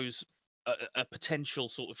clearly shows a potential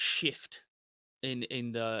sort of shift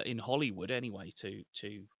in Hollywood anyway to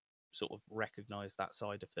sort of recognize that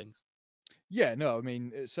side of things. Yeah, no, I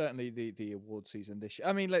mean certainly the award season this year.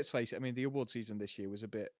 I mean, let's face it. I mean, the award season this year was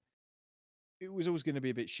it was always going to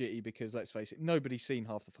be a bit shitty because let's face it, nobody's seen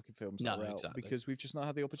half the fucking films that are out because we've just not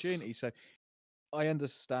had the opportunity. So I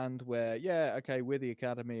understand where, yeah, okay, we're the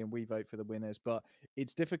Academy and we vote for the winners, but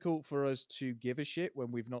it's difficult for us to give a shit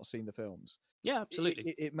when we've not seen the films. Yeah,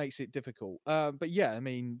 absolutely. It makes it difficult. But yeah, I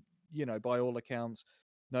mean, by all accounts,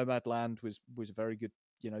 Nomadland was a very good,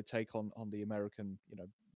 take on the American,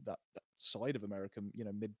 that side of American,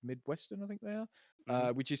 Midwestern, I think they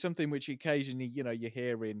are, which is something which occasionally, you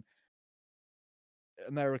hear in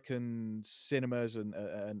American cinemas and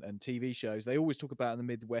TV shows. They always talk about in the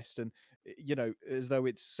Midwest, and as though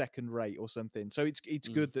it's second rate or something. So it's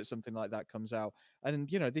good that something like that comes out. And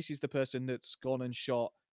this is the person that's gone and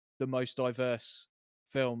shot the most diverse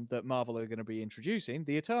film that Marvel are going to be introducing,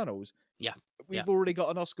 The Eternals. Yeah, we've already got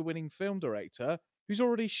an Oscar-winning film director who's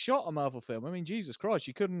already shot a Marvel film. I mean, Jesus Christ,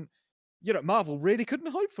 you couldn't. Marvel really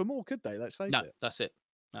couldn't hope for more, could they? Let's face it. No, that's it.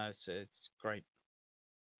 No, it's great.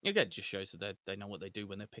 Again, it just shows that they know what they do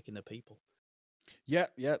when they're picking their people. Yeah.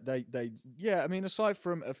 I mean, aside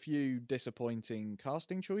from a few disappointing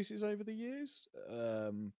casting choices over the years,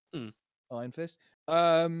 Mm. Iron Fist.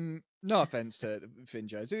 No offense to Finn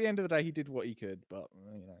Jones. At the end of the day, he did what he could, but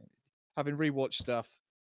having rewatched stuff,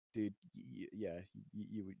 dude,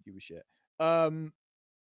 you were shit.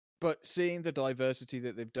 But seeing the diversity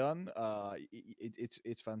that they've done,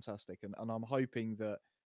 it's fantastic, and I'm hoping that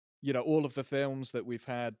all of the films that we've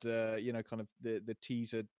had, kind of the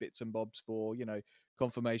teaser bits and bobs for,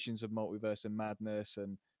 confirmations of Multiverse and Madness,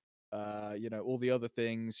 and all the other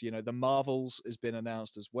things. The Marvels has been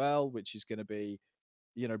announced as well, which is going to be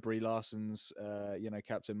Brie Larson's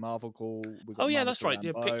Captain Marvel call. We've got Oh yeah, Monica that's right.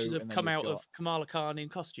 The Rambeau, pictures have and then come we've out got of Kamala Khan in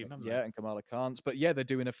costume, haven't they? and Kamala Khan's. But yeah, they're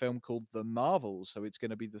doing a film called The Marvels, so it's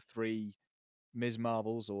going to be the three Ms.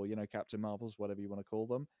 Marvels, or Captain Marvels, whatever you want to call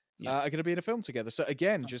them, Yeah. are going to be in a film together. So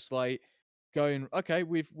again, just like going, okay,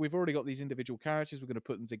 we've already got these individual characters, we're going to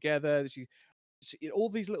put them together. All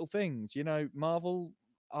these little things, Marvel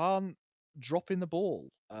aren't dropping the ball.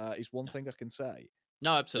 Is one thing I can say.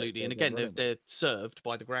 No, absolutely. And They're again, running with it. they're served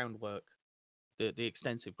by the groundwork, the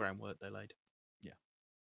extensive groundwork they laid. Yeah.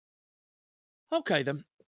 Okay then.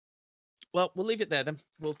 Well, we'll leave it there then.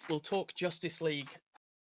 We'll talk Justice League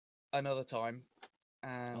another time,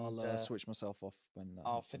 and I'll switch myself off when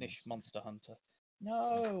I'll finish Monster Hunter. No,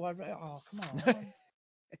 oh come on.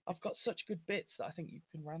 I've got such good bits that I think you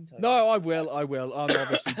can rant over. No, I will. I'm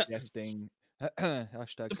obviously jesting.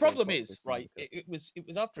 Hashtag The still problem fuck is, this right? America. It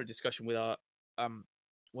was after a discussion with our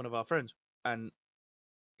one of our friends, and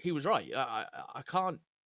he was right. I can't.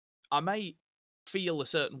 I may feel a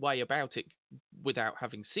certain way about it without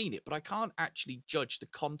having seen it, but I can't actually judge the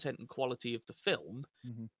content and quality of the film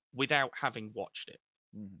Mhm. without having watched it.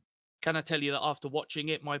 Mhm. Can I tell you that after watching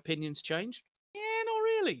it, my opinions changed? Yeah, not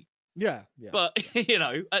really. Yeah. But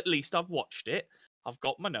at least I've watched it. I've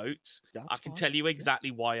got my notes. That's I can fine. tell you exactly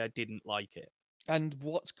why I didn't like it. And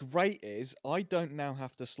what's great is I don't now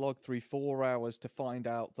have to slog through 4 hours to find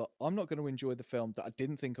out that I'm not going to enjoy the film that I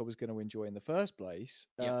didn't think I was going to enjoy in the first place,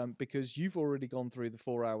 Yeah. because you've already gone through the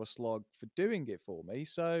 4-hour slog for doing it for me.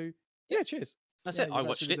 So yeah, cheers. That's Yeah, it. I you've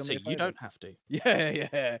watched actually it, done so me a you favour. don't have to.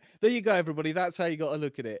 Yeah. There you go, everybody. That's how you got to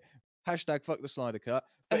look at it. Hashtag fuck the Snyder Cut.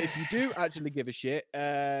 But if you do actually give a shit,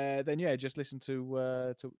 then yeah, just listen to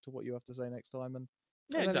what you have to say next time, and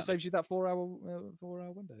Yeah, then it exactly. saves you that 4-hour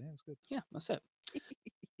window. Yeah, it's good. Yeah, that's it.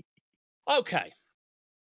 Okay.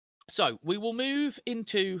 So we will move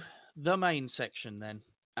into the main section then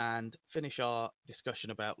and finish our discussion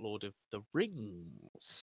about Lord of the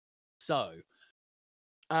Rings. So,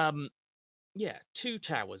 yeah, Two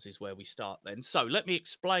Towers is where we start then. So let me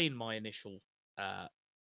explain my initial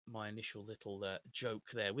little joke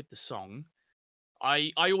there with the song.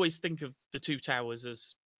 I always think of the Two Towers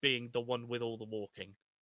as being the one with all the walking,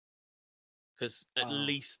 because at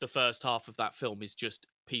least the first half of that film is just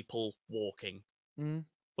people walking. Mm.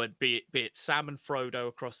 But be it Sam and Frodo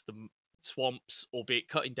across the swamps, or be it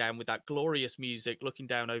cutting down with that glorious music, looking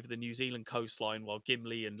down over the New Zealand coastline while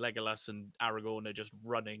Gimli and Legolas and Aragorn are just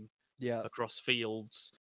running across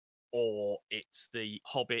fields, or it's the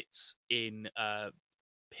hobbits in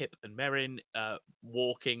Pip and Merry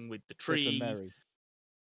walking with the tree. Pip and Merry.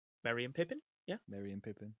 Merry and Pippin? Yeah. Merry and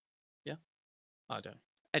Pippin. Yeah. I don't know.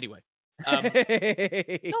 Anyway. No, I got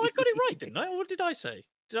it right, didn't I? Or what did I say?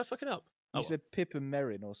 Did I fuck it up? You said Pip and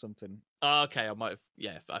Merrin or something. Okay, I might have.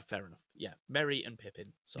 Yeah, fair enough. Yeah, Merry and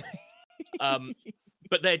Pippin. Sorry.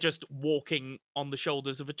 But they're just walking on the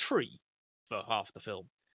shoulders of a tree for half the film.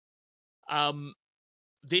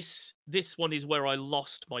 This one is where I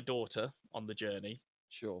lost my daughter on the journey.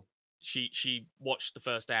 Sure. She watched the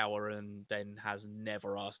first hour and then has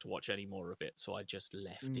never asked to watch any more of it, so I just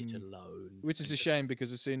left it alone. Which is a shame,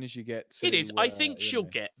 because as soon as you get to... It is. I think she'll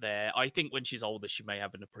get there. I think when she's older, she may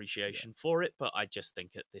have an appreciation for it, but I just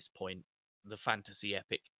think at this point, the fantasy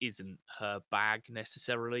epic isn't her bag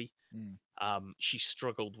necessarily. She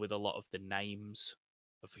struggled with a lot of the names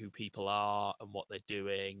of who people are and what they're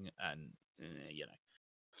doing, and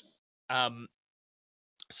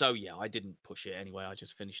so yeah, I didn't push it anyway. I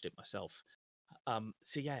just finished it myself.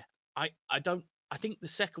 So yeah, I think the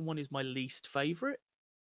second one is my least favorite,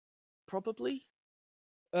 probably.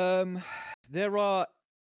 There are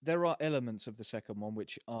elements of the second one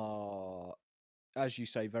which are, as you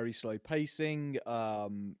say, very slow pacing.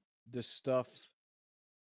 The stuff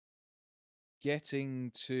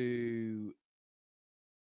getting to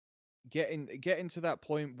that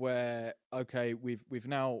point where, okay, we've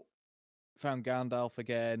now found Gandalf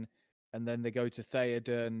again, and then they go to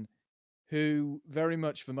Theoden, who very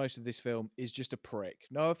much for most of this film is just a prick.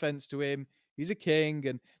 No offense to him, he's a king,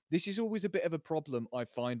 and this is always a bit of a problem I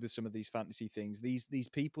find with some of these fantasy things. These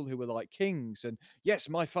people who are like kings, and yes,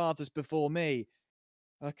 my father's before me.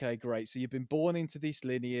 Okay, great. So you've been born into this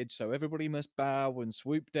lineage, so everybody must bow and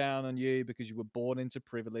swoop down on you because you were born into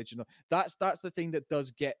privilege, and that's the thing that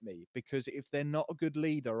does get me. Because if they're not a good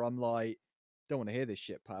leader, I'm like, don't want to hear this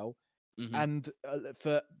shit, pal. Hmm. And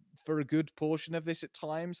for a good portion of this at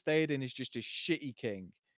times, Theoden is just a shitty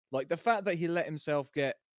king. Like the fact that he let himself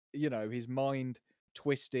get, his mind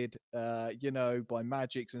twisted, by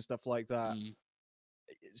magics and stuff like that. Mm.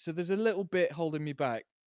 So there's a little bit holding me back.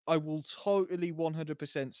 I will totally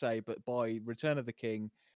 100% say, but by Return of the King,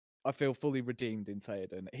 I feel fully redeemed in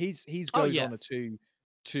Theoden. He's Oh goes yeah, on a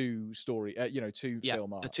two story, two yeah, film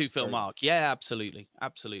the arc. two film Very much. arc. Yeah, absolutely,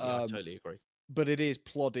 absolutely. I Um, totally agree. but it is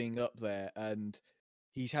plodding up there, and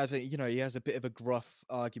he's having, he has a bit of a gruff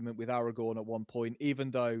argument with Aragorn at one point, even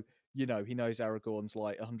though, he knows Aragorn's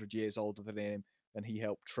like 100 years older than him, and he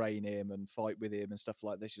helped train him and fight with him and stuff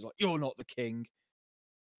like this. He's like, "You're not the king."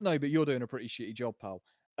 No, but you're doing a pretty shitty job, pal.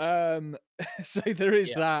 So there is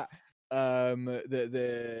Yeah. that.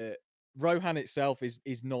 The Rohan itself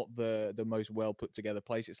is not the most well put together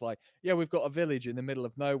place. It's like, yeah, we've got a village in the middle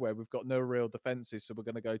of nowhere. We've got no real defenses, so we're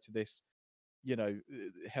going to go to this,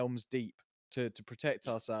 Helm's Deep to protect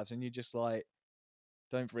ourselves. And you're just like,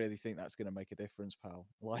 don't really think that's going to make a difference, pal.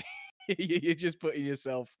 Like, you're just putting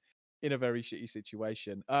yourself in a very shitty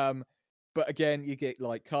situation. But again, you get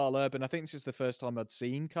like Carl Urban. I think this is the first time I'd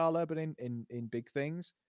seen Carl Urban in big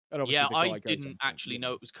things. And obviously Yeah, the I guy goes on didn't to, actually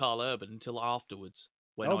know it was Carl Urban until afterwards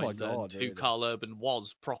when Oh I my learned God, who really? Carl Urban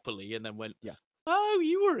was properly, and then went, Yeah. "Oh,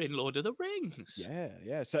 you were in Lord of the Rings."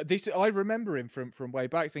 Yeah. So this, I remember him from way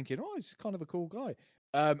back, thinking, oh, he's kind of a cool guy.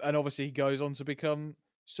 And obviously he goes on to become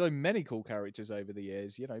so many cool characters over the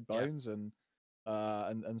years. Yeah. Bones and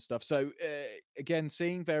stuff. So again,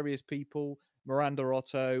 seeing various people, Miranda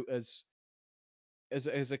Otto as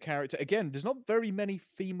a character. Again, there's not very many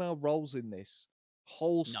female roles in this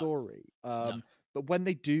whole No, story. no. But when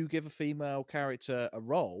they do give a female character a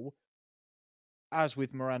role, as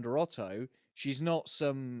with Miranda Otto, she's not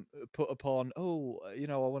some put upon, oh,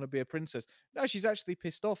 I want to be a princess. No, she's actually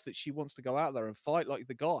pissed off that she wants to go out there and fight like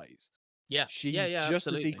the guys. Yeah, She's yeah, just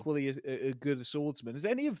as absolutely. equally a good a swordsman as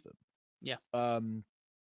any of them. Yeah. And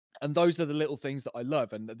those are the little things that I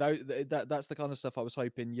love, and that's the kind of stuff I was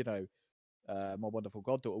hoping, my wonderful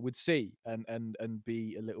goddaughter would see and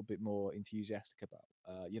be a little bit more enthusiastic about.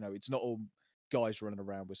 It's not all guys running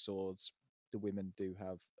around with swords. The women do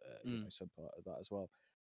have, some part of that as well.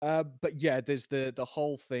 But yeah, there's the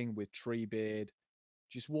whole thing with Treebeard,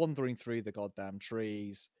 just wandering through the goddamn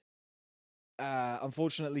trees.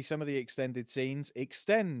 Unfortunately, some of the extended scenes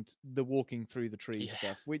extend the walking through the trees Yeah.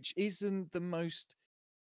 stuff, which isn't the most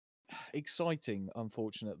exciting,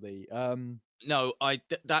 unfortunately. No,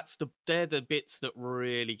 they're the bits that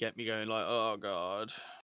really get me going. Like, oh god,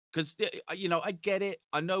 because I get it.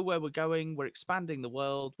 I know where we're going. We're expanding the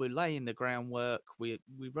world. We're laying the groundwork. We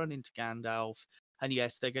run into Gandalf, and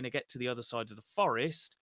yes, they're going to get to the other side of the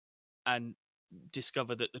forest and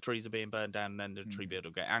discover that the trees are being burned down, and then the Treebeard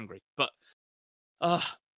will get angry. But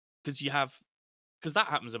because that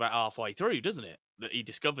happens about halfway through, doesn't it? That he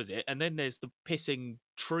discovers it, and then there's the pissing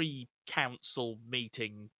tree council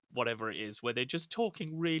meeting, whatever it is, where they're just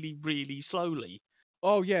talking really, really slowly.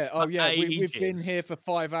 Oh yeah, For we've been ages. here for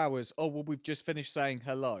 5 hours. Oh well, we've just finished saying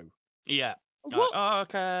hello. Yeah. What?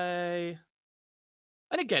 Okay.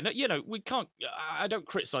 And again, we can't. I don't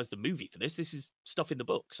criticize the movie for this. This is stuff in the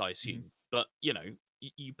books, I assume. But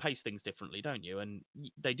you pace things differently, don't you? And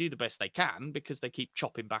they do the best they can because they keep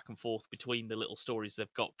chopping back and forth between the little stories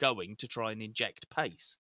they've got going to try and inject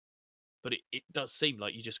pace. But it does seem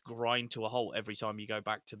like you just grind to a halt every time you go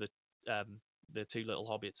back to the two little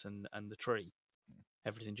hobbits and the tree.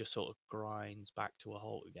 Everything just sort of grinds back to a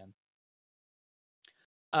halt again.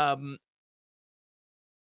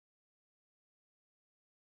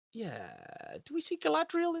 Yeah. Do we see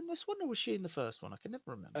Galadriel in this one, or was she in the first one? I can never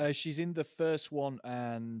remember. She's in the first one,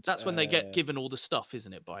 and That's when they get given all the stuff,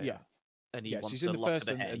 isn't it? By yeah, her? And he yeah, wants she's in a the lock of first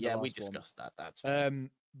the and, hair. and the Yeah, we last one. discussed that. That's fine.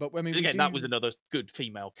 But I mean, again, that was another good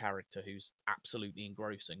female character who's absolutely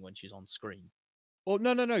engrossing when she's on screen. Oh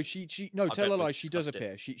no, she no, tell a lie. She does discussed it.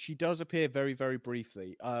 appear. She does appear very, very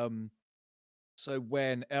briefly. So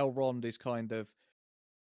when Elrond is kind of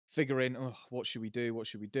figuring, oh, what should we do? What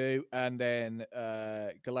should we do? And then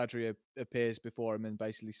Galadriel appears before him and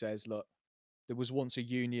basically says, look, there was once a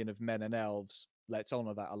union of men and elves. Let's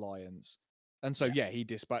honor that alliance. And so, yeah, he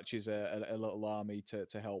dispatches a little army to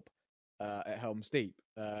help at Helm's Deep,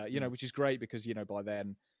 which is great because, by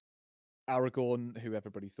then Aragorn, who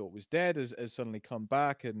everybody thought was dead, has suddenly come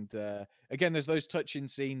back, and again, there's those touching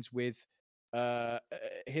scenes with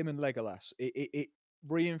him and Legolas. It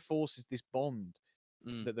reinforces this bond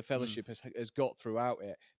that the Fellowship has got throughout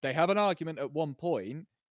it. They have an argument at one point,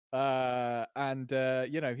 and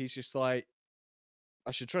he's just like,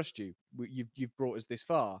 "I should trust you. You've brought us this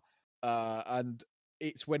far," and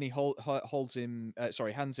it's when he holds him,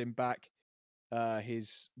 hands him back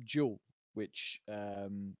his jewel, which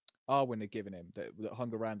Arwen had given him that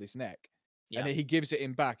hung around his neck. Yeah. And he gives it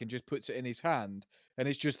him back and just puts it in his hand. And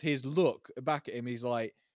it's just his look back at him. He's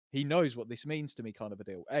like, he knows what this means to me, kind of a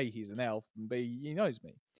deal. A, he's an elf, and B, he knows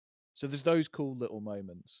me. So there's those cool little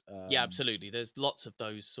moments. Yeah, absolutely. There's lots of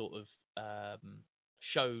those sort of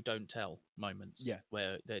show don't tell moments. Yeah.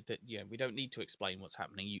 Where we don't need to explain what's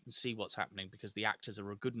happening. You can see what's happening because the actors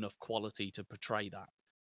are a good enough quality to portray that.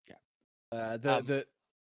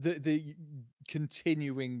 The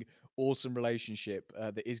continuing awesome relationship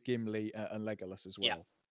that is Gimli and Legolas as well.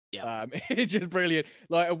 Yeah. It's just brilliant.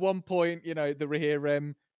 Like at one point, the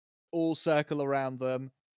Rohirrim all circle around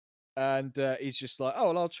them, and he's just like, "Oh,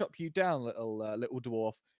 well, I'll chop you down, little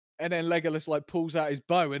dwarf." And then Legolas like pulls out his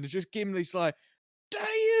bow, and it's just Gimli's like,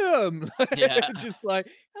 "Damn!" Yeah. Just like,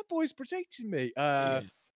 that boy's protecting me.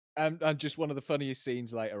 And just one of the funniest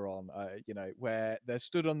scenes later on, where they're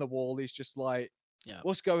stood on the wall. He's just like,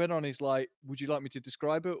 "What's going on?" He's like, "Would you like me to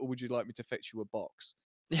describe it, or would you like me to fetch you a box?"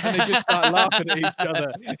 And they just start laughing at each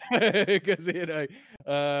other because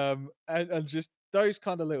and just those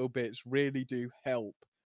kind of little bits really do help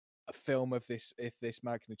a film of this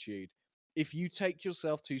magnitude. If you take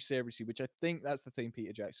yourself too seriously, which I think that's the thing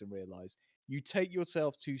Peter Jackson realized, you take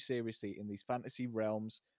yourself too seriously in these fantasy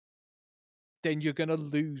realms, then you're going to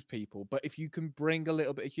lose people. But if you can bring a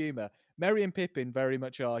little bit of humor, Merry and Pippin very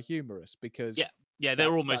much are humorous because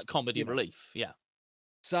they're almost comedy relief. Yeah.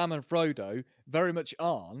 Sam and Frodo very much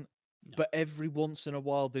aren't, but every once in a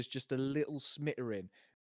while there's just a little smittering.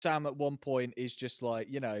 Sam at one point is just like,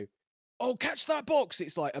 "Oh, catch that box!"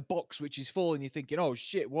 It's like a box which is full, and you're thinking, "Oh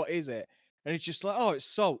shit, what is it?" And it's just like, "Oh, it's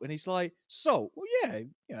salt." And he's like, "Salt? Well, yeah,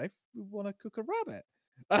 if we want to cook a rabbit."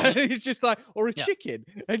 And he's just like, or a chicken,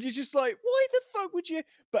 and you're just like, "Why the fuck would you?"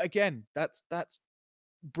 But again, that's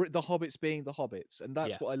the Hobbits being the Hobbits, and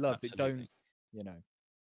that's what I love. Absolutely. It don't.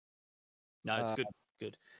 No, it's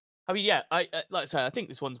good. I mean, like I say, I think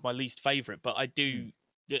this one's my least favorite, but I do.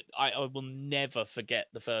 I will never forget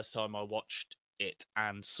the first time I watched it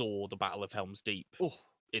and saw the Battle of Helm's Deep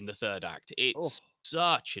in the third act. It's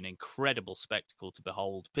such an incredible spectacle to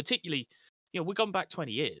behold. Particularly, we've gone back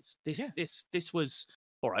 20 years. This was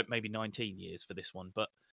all right, maybe 19 years for this one, but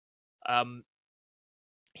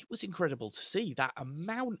it was incredible to see that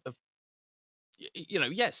amount of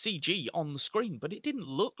CG on the screen, but it didn't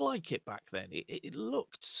look like it back then. It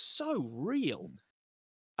looked so real.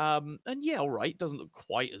 And all right, it doesn't look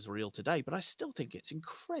quite as real today, but I still think it's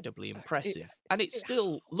incredibly impressive. And it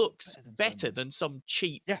still looks better than some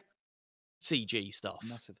cheap CG stuff.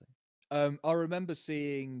 Massively. I remember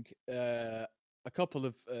seeing a couple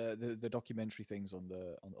of the documentary things on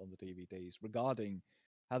the DVDs regarding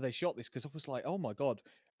how they shot this, because I was like, oh my god.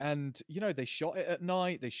 And they shot it at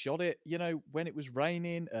night, they shot it when it was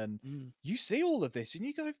raining, and you see all of this and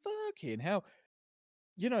you go, fucking hell.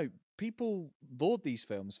 People laud these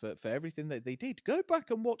films for everything that they did. Go back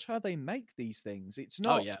and watch how they make these things. It's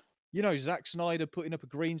not Zack Snyder putting up a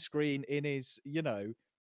green screen in his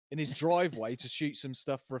in his driveway to shoot some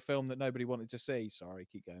stuff for a film that nobody wanted to see. Sorry,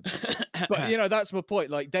 keep going. But that's my point.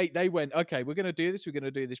 Like they went, okay, we're gonna do this. We're gonna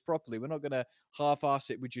do this properly. We're not gonna half-ass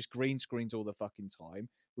it with just green screens all the fucking time.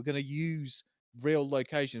 We're gonna use real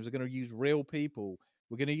locations. We're gonna use real people.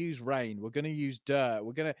 We're gonna use rain. We're gonna use dirt.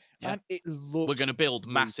 We're gonna and it looks. We're gonna build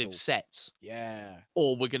brutal. massive sets. Yeah.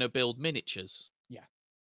 Or we're gonna build miniatures. Yeah.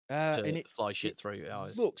 And it fly shit through.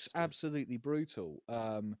 Looks absolutely brutal.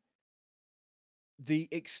 The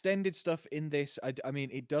extended stuff in this, I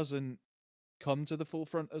mean, it doesn't come to the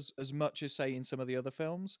forefront as much as, say, in some of the other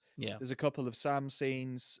films. Yeah. There's a couple of Sam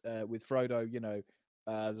scenes with Frodo,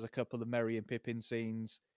 there's a couple of Merry and Pippin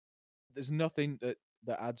scenes. There's nothing that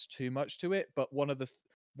adds too much to it, but one of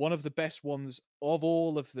the best ones of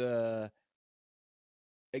all of the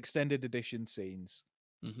extended edition scenes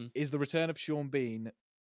is the return of Sean Bean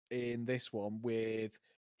in this one with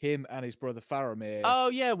him and his brother Faramir. Oh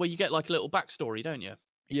yeah, well you get like a little backstory, don't you?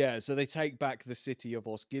 Yeah, so they take back the city of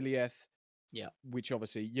Osgiliath. Yeah, which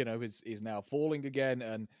obviously is now falling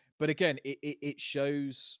again, but again it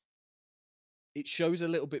shows a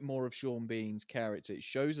little bit more of Sean Bean's character. It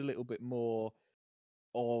shows a little bit more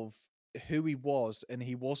of who he was, and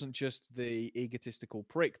he wasn't just the egotistical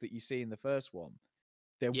prick that you see in the first one.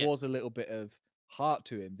 there Yes. was a little bit of heart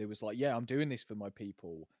to him. There was like, yeah, I'm doing this for my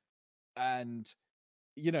people, and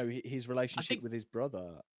his relationship think- with his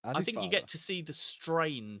brother and I his think father. you get to see the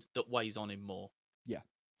strain that weighs on him more. Yeah.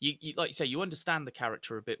 You like you say, you understand the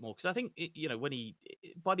character a bit more because I think when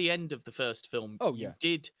by the end of the first film, Oh, yeah.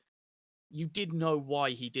 you did know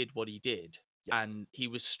why he did what he did, Yeah. and he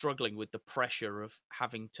was struggling with the pressure of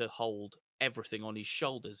having to hold everything on his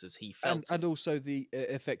shoulders as he felt and it. also the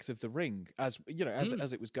effect of the ring, as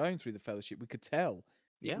as it was going through the Fellowship, we could tell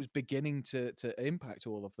it Yeah. was beginning to impact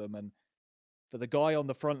all of them. And for the guy on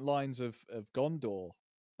the front lines of Gondor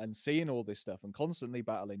and seeing all this stuff and constantly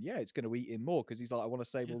battling, yeah, it's going to eat him more because he's like, I want to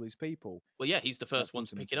save Yeah. all these people. Well, yeah, he's the first one brings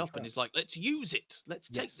to him pick into it the up, and trap. he's like, "Let's use it. Let's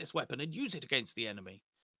take Yes. this weapon and use it against the enemy."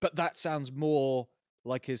 But that sounds more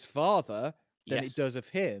like his father than it Yes. does of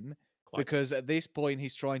him, Quite. because at this point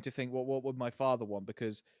he's trying to think, well, what would my father want?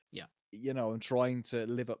 Because Yeah. I'm trying to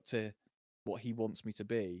live up to what he wants me to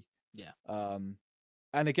be. Yeah.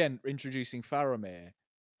 And again, introducing Faramir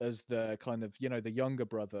as the kind of the younger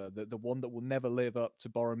brother, the one that will never live up to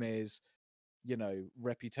Boromir's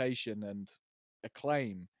reputation and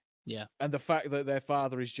acclaim. Yeah. And the fact that their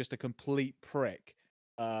father is just a complete prick,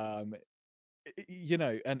 and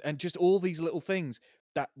just all these little things.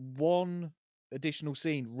 That one additional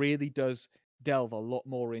scene really does delve a lot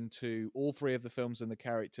more into all three of the films and the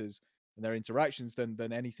characters and their interactions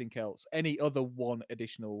than anything else. Any other one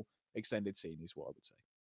additional extended scene is what I would say.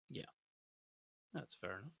 Yeah. That's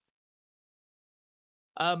fair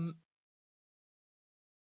enough.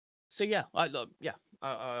 So yeah, I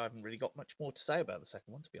haven't really got much more to say about the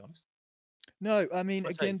second one, to be honest. No, I mean,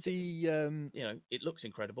 I'd say again, it looks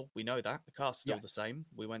incredible. We know that the cast's still Yeah. the same.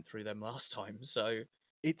 We went through them last time, so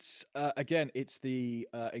it's again, it's the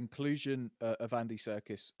inclusion of Andy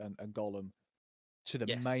Serkis and Gollum to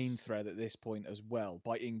the main Yes. thread at this point as well,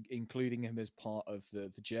 by including him as part of the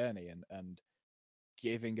journey and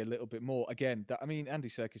giving a little bit more. Again, I mean, Andy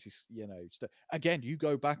Serkis is, again, you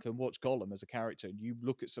go back and watch Gollum as a character and you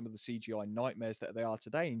look at some of the CGI nightmares that they are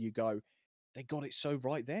today and you go, they got it so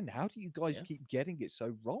right then. How do you guys Yeah. keep getting it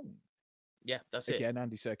so wrong? Yeah, that's it. Again,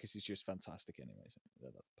 Andy Serkis is just fantastic anyway. So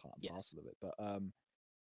that's part and Yes. parcel of it. But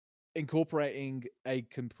incorporating a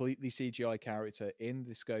completely CGI character in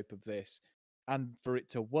the scope of this and for it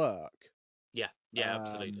to work. Yeah,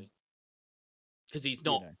 absolutely. Because he's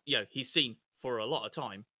not, he's seen for a lot of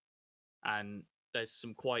time, and there's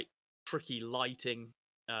some quite tricky lighting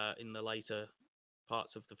in the later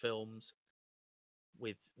parts of the films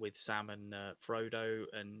with Sam and Frodo,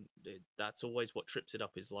 and that's always what trips it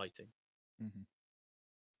up is lighting. Mm-hmm.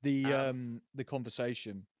 The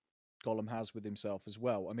conversation Gollum has with himself as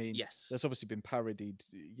well. I mean, yes, that's obviously been parodied,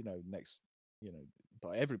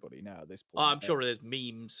 by everybody now at this point. I'm sure there's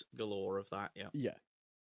memes galore of that. Yeah. Yeah.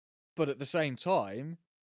 But at the same time,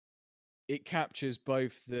 it captures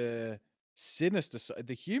both the sinister side,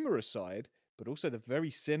 the humorous side, but also the very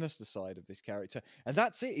sinister side of this character. And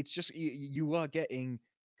that's it. It's just you are getting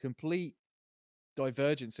complete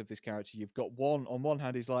divergence of this character. You've got one on one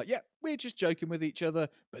hand, he's like, yeah, we're just joking with each other,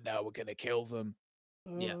 but now we're gonna kill them.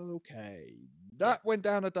 Yeah. Okay, that went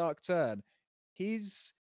down a dark turn.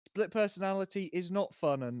 His split personality is not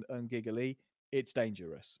fun and giggly. It's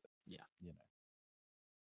dangerous. Yeah.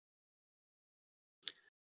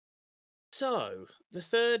 So the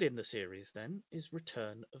third in the series then is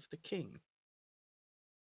Return of the King.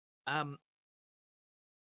 So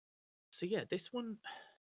yeah, this one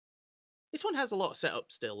has a lot of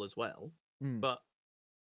setup still as well, but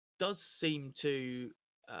does seem to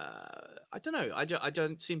I don't know. I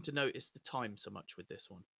don't seem to notice the time so much with this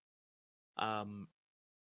one.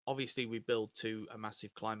 Obviously we build to a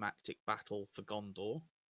massive climactic battle for Gondor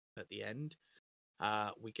at the end.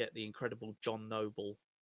 We get the incredible John Noble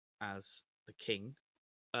as the king.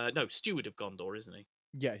 No, steward of Gondor, isn't he?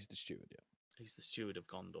 Yeah, he's the steward. Yeah, he's the steward of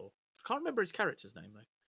Gondor. I can't remember his character's name though.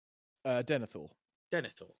 Denethor.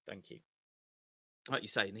 Denethor, thank you. Like you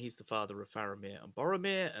say, and he's the father of Faramir and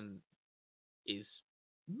Boromir, and is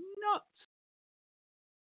nuts.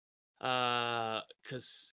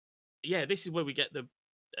 Because this is where we get the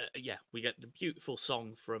beautiful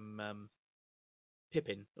song from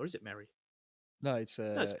Pippin, or is it Merry? No, it's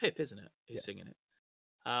Pip, isn't it? Who's singing it?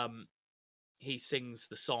 He sings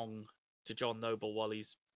the song to John Noble while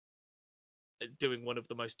he's doing one of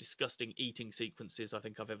the most disgusting eating sequences I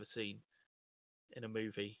think I've ever seen in a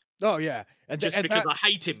movie. Oh yeah, because I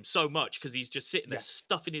hate him so much because he's just sitting there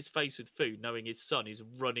stuffing his face with food, knowing his son is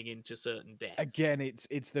running into certain death. Again, it's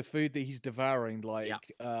the food that he's devouring, like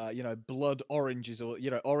blood oranges, or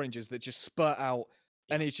oranges that just spurt out,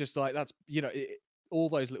 and it's just like that's all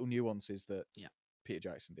those little nuances that Peter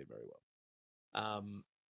Jackson did very well.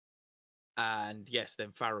 And yes,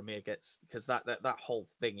 then Faramir gets, because that whole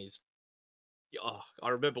thing is. Oh, I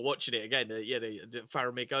remember watching it again.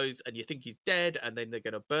 Faramir goes, and you think he's dead, and then they're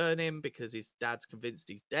going to burn him because his dad's convinced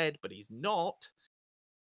he's dead, but he's not.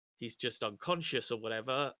 He's just unconscious or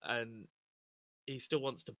whatever, and he still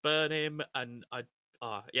wants to burn him. And I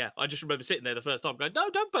just remember sitting there the first time going, "No,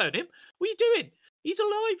 don't burn him. What are you doing? He's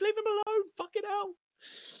alive. Leave him alone. Fucking hell."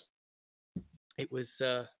 It was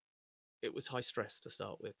high stress to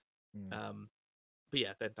start with. But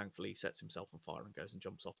yeah, then thankfully he sets himself on fire and goes and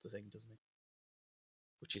jumps off the thing, doesn't he?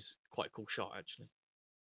 Which is quite a cool shot, actually.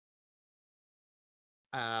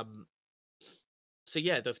 So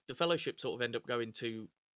yeah, the Fellowship sort of end up going to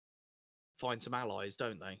find some allies,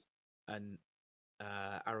 don't they? And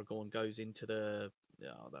Aragorn goes into the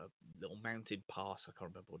little mountain pass. I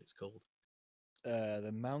can't remember what it's called.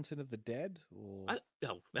 The Mountain of the Dead? Or...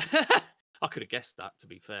 I could have guessed that, to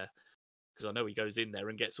be fair. Because I know he goes in there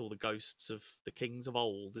and gets all the ghosts of the kings of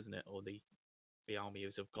old, isn't it? Or the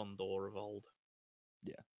armies of Gondor of old.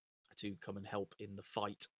 Yeah. To come and help in the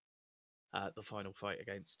fight. The final fight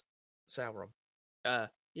against Sauron. Sauron,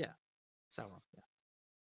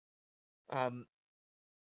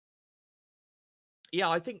 yeah.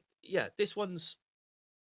 I think this one's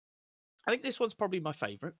probably my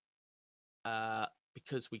favourite.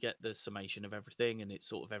 Because we get the summation of everything and it's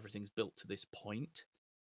sort of everything's built to this point.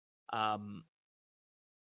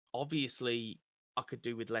 Obviously I could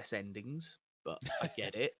do with less endings, but I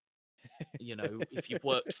get it. If you've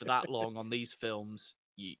worked for that long on these films,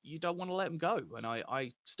 you don't want to let them go. And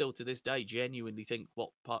I still to this day genuinely think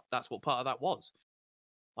that's what part of that was.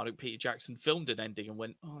 I think Peter Jackson filmed an ending and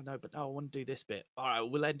went, "Oh no, but no, I want to do this bit. All right,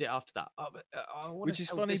 we'll end it after that. Oh, but I want Which to is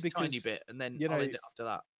tell funny this because, tiny bit, and then I'll end it after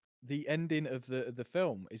that." The ending of the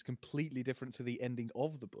film is completely different to the ending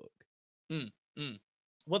of the book.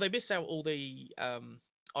 Well, they miss out all the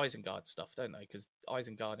Isengard stuff, don't they? Because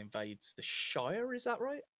Isengard invades the Shire. Is that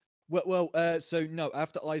right? So no.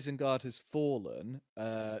 After Isengard has fallen,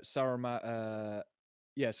 Saruman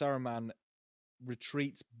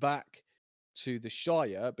retreats back to the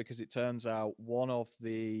Shire because it turns out one of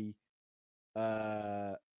the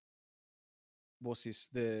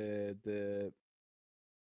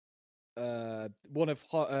one of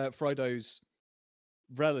Frodo's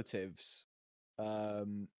relatives,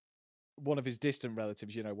 one of his distant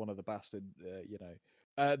relatives, one of the bastard,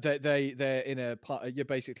 they're in a part. You're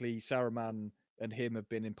basically Saruman and him have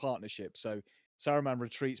been in partnership. So Saruman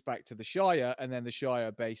retreats back to the Shire, and then the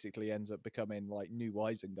Shire basically ends up becoming like New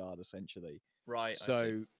Isengard, essentially. Right.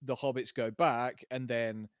 So the hobbits go back, and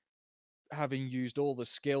then having used all the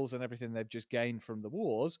skills and everything they've just gained from the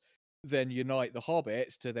wars, then unite the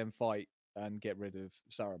hobbits to then fight and get rid of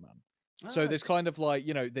Saruman. So there's kind of like,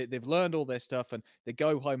 they've learned all their stuff and they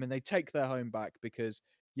go home and they take their home back because,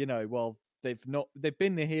 they've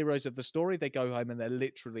been the heroes of the story. They go home and they're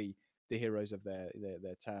literally the heroes of their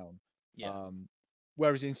town. Yeah.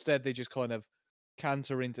 Whereas instead they just kind of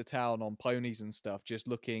canter into town on ponies and stuff, just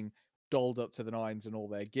looking dolled up to the nines and all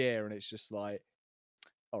their gear. And it's just like,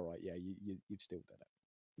 all right, yeah, you've still done it.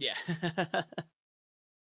 Yeah.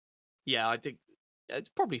 Yeah, I think it's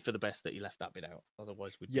probably for the best that you left that bit out.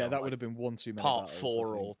 Otherwise, that would have been one too many part battles,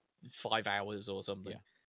 4 or 5 hours or something.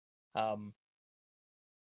 Yeah.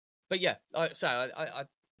 But yeah, I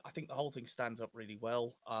think the whole thing stands up really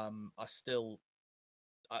well.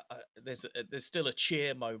 There's still a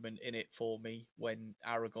cheer moment in it for me when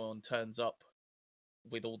Aragorn turns up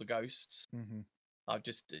with all the ghosts. Mm-hmm. I've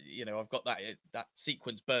just, I've got that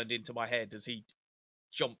sequence burned into my head as he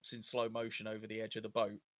jumps in slow motion over the edge of the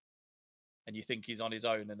boat, and you think he's on his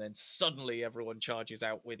own, and then suddenly everyone charges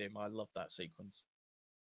out with him. I love that sequence.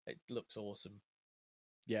 It looks awesome.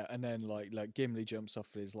 Yeah, and then like Gimli jumps off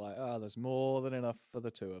and is like, there's more than enough for the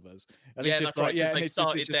two of us. And yeah, it's just that's right. and they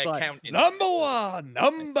started their like, counting. Number 1,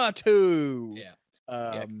 number 2. Yeah.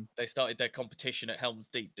 They started their competition at Helm's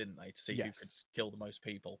Deep, didn't they, to see who could kill the most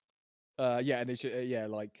people? And it's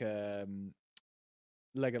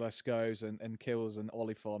Legolas goes and kills an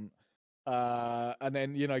Oliphant. And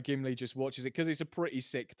then Gimli just watches it because it's a pretty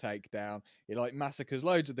sick takedown. He like massacres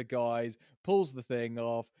loads of the guys, pulls the thing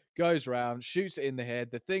off, goes round, shoots it in the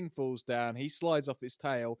head. The thing falls down. He slides off its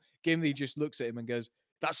tail. Gimli just looks at him and goes,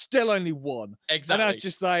 "That's still only one." Exactly. And I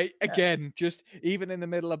just like again, just even in the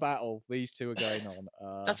middle of battle, these two are going on.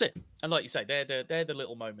 That's it. And like you say, they're the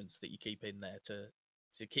little moments that you keep in there to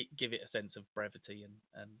give it a sense of brevity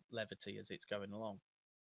and levity as it's going along.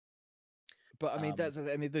 But I mean,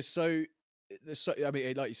 there's so I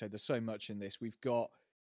mean, like you said, there's so much in this. We've got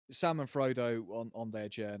Sam and Frodo on their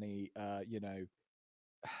journey.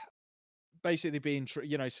 Basically being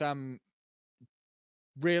Sam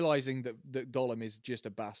realizing that Gollum is just a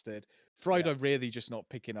bastard. Frodo really just not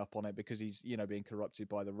picking up on it because he's, you know, being corrupted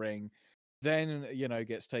by the ring. Then, you know,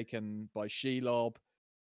 gets taken by Shelob.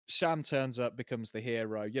 Sam turns up, becomes the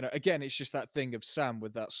hero. You know, again, it's just that thing of Sam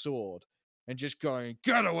with that sword and just going,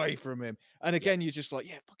 get away from him. And again, you're just like,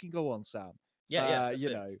 yeah, fucking go on, Sam. That's You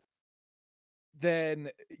it. know, then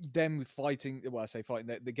them fighting, well, I say fighting,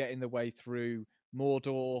 they're getting their way through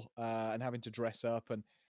Mordor and having to dress up. And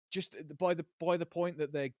just by the point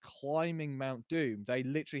that they're climbing Mount Doom, they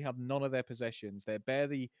literally have none of their possessions. They're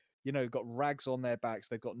barely, you know, got rags on their backs.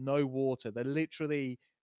 They've got no water. They're literally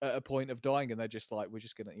at a point of dying, and they're just like, we're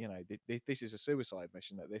just gonna, you know, this is a suicide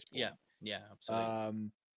mission at this point. Yeah, absolutely.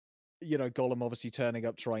 You know, Gollum obviously turning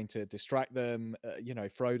up, trying to distract them. You know,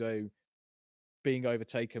 Frodo being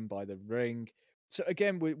overtaken by the ring. So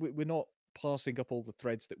again, we're not passing up all the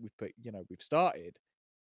threads that we've put, you know, we've started.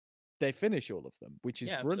 They finish all of them, which is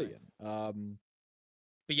Absolutely. brilliant.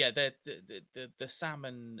 But yeah, the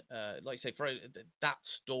salmon, like you say, that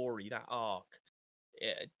story, that arc,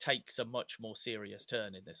 it takes a much more serious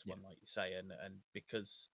turn in this one, like you say, and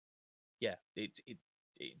because it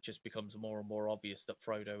just becomes more and more obvious that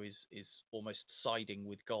Frodo is almost siding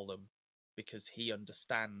with Gollum because he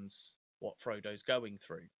understands what Frodo's going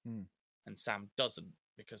through, and Sam doesn't,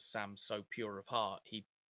 because Sam's so pure of heart. He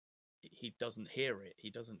doesn't hear it, he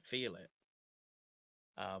doesn't feel it.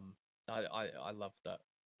 I love that.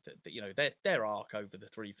 You know, their arc over the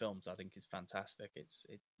 3 films, I think, is fantastic. It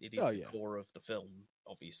is the core of the film,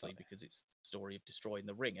 obviously, because it's the story of destroying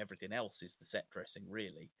the ring. Everything else is the set dressing,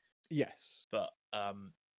 really. Yes. But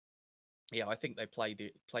yeah, I think they play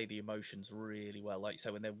the emotions really well. Like you say,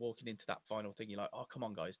 when they're walking into that final thing, you're like, oh, come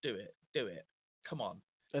on, guys, do it, come on.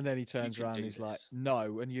 And then he turns around and he's like,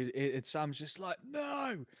 no, and Sam's just like,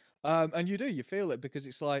 no. And you feel it, because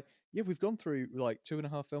it's like, yeah, we've gone through like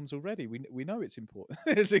 2.5 films already. We know it's important.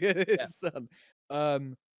 It's done.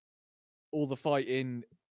 All the fighting,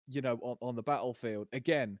 you know, on the battlefield.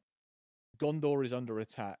 Again, Gondor is under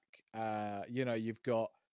attack. You know, you've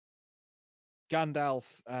got Gandalf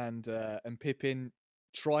and Pippin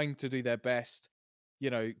trying to do their best, you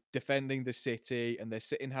know, defending the city, and they're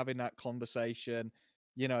sitting having that conversation,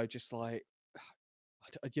 you know, just like,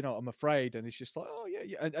 you know, I'm afraid. And it's just like, oh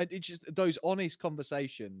yeah. And it's just those honest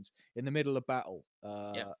conversations in the middle of battle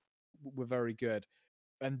were very good.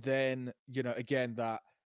 And then, you know, again, that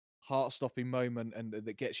heart-stopping moment, and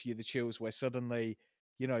that gets you the chills, where suddenly,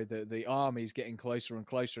 you know, the army's getting closer and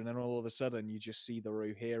closer, and then all of a sudden you just see the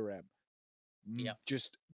Rohirrim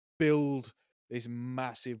just build this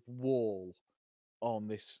massive wall on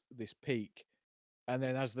this peak. And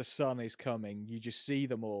then as the sun is coming, you just see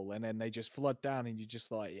them all, and then they just flood down, and you're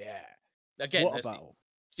just like, yeah. Again, what a battle.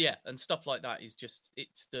 Yeah, and stuff like that is just,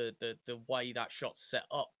 it's the way that shot's set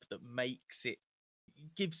up that makes it,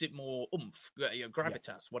 gives it more oomph,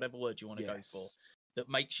 gravitas, whatever word you want to go for, that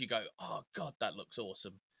makes you go, oh god, that looks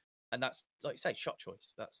awesome. And that's, like you say, shot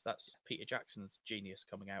choice. That's Peter Jackson's genius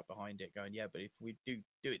coming out behind it, going, yeah, but if we do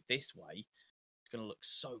it this way, it's going to look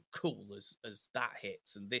so cool as that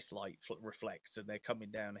hits and this light reflects and they're coming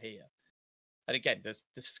down here. And again, there's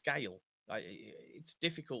the scale. It's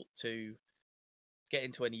difficult to get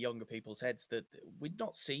into any younger people's heads that we'd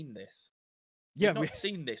not seen this. We've not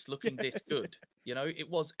seen this looking this good. You know, it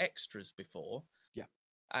was extras before. Yeah.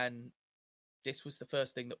 And this was the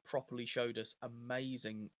first thing that properly showed us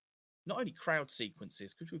amazing, not only crowd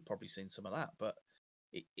sequences, because we've probably seen some of that, but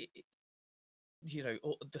it you know,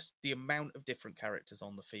 the amount of different characters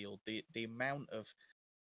on the field, the amount of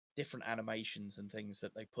different animations and things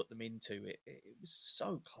that they put them into, it was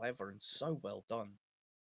so clever and so well done.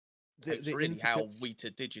 It's really how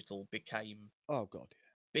Weta Digital became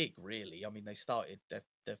big, really. I mean, they started,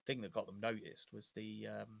 the thing that got them noticed was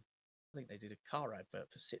I think they did a car advert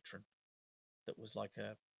for Citroen that was like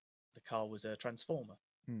the car was a Transformer.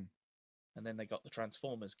 And then they got the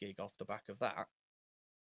Transformers gig off the back of that.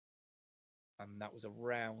 And that was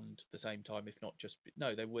around the same time, if not just,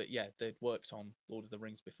 no, they'd worked on Lord of the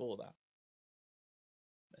Rings before that.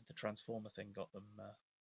 And the Transformer thing got them.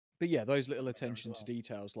 But yeah, those little attention to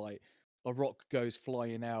details, like a rock goes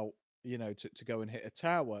flying out, you know, to go and hit a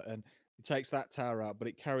tower, and it takes that tower out, but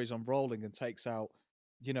it carries on rolling and takes out,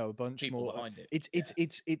 you know, a bunch people more behind it.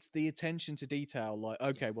 It's the attention to detail. Like,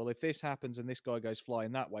 okay, well, if this happens and this guy goes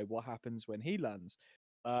flying that way, what happens when he lands?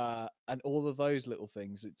 And all of those little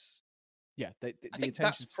things. It's the I think attention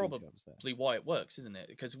that's probably why it works, isn't it?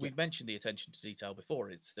 Because we've mentioned the attention to detail before.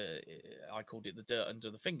 It's I called it the dirt under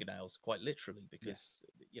the fingernails, quite literally, because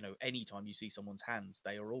you know, anytime you see someone's hands,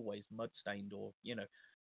 they are always mud stained, or, you know,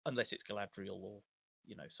 unless it's Galadriel or,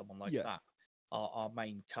 you know, someone like that. Our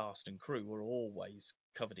main cast and crew are always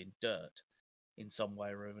covered in dirt in some way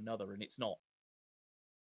or another, and it's not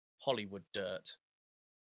Hollywood dirt.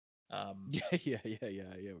 Yeah, yeah, yeah, yeah.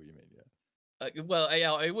 I get what you mean. Yeah. Well, I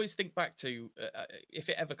always think back to if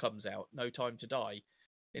it ever comes out, No Time to Die,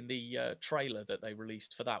 in the trailer that they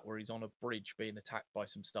released for that, where he's on a bridge being attacked by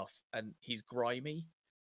some stuff, and he's grimy,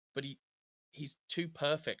 but he's too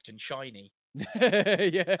perfect and shiny,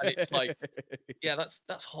 Yeah. and it's like, yeah,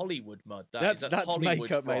 that's Hollywood mud. That's Hollywood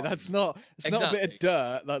makeup, mate. grime. That's not. It's not a bit Exactly. of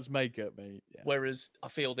dirt. That's makeup, mate. Yeah. Whereas I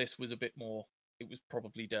feel this was a bit more. It was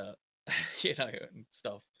probably dirt, you know, and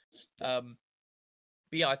stuff. But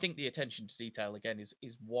yeah, I think the attention to detail again is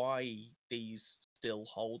why these still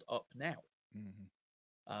hold up now.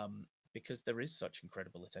 Because there is such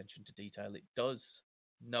incredible attention to detail. It does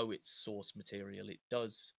know its source material. It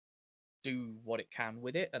does do what it can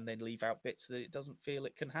with it, and then leave out bits that it doesn't feel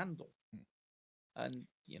it can handle. And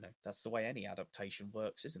that's the way any adaptation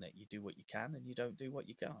works, isn't it? You do what you can, and you don't do what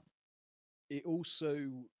you can't. It also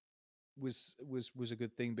was a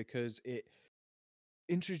good thing because it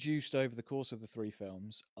introduced over the course of the 3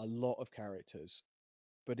 films a lot of characters,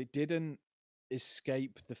 but it didn't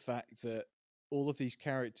escape the fact that all of these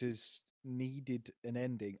characters needed an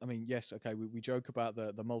ending. I mean, yes, okay, we joke about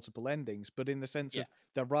the multiple endings, but in the sense of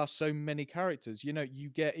there are so many characters. You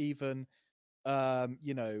get even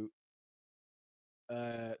Theoden.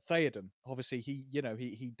 Obviously,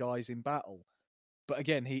 he dies in battle, but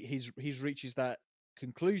again, he's reaches that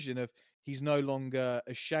conclusion of he's no longer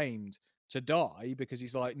ashamed to die because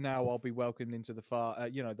he's like, now I'll be welcomed into the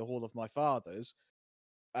the hall of my fathers,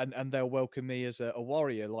 and they'll welcome me as a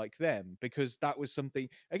warrior like them, because that was something.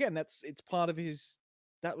 Again, that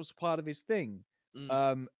was part of his thing.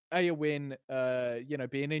 Eowyn,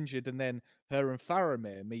 being injured, and then her and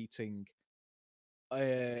Faramir meeting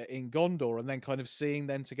in Gondor, and then kind of seeing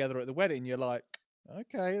them together at the wedding. You're like,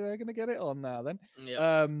 okay, they're gonna get it on now. Then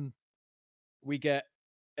we get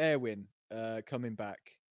Eowyn coming back,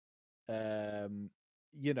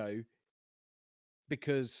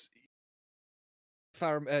 because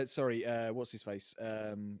what's his face?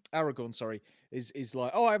 Aragorn, sorry, is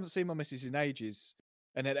like, oh, I haven't seen my missus in ages,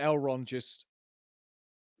 and then Elrond just,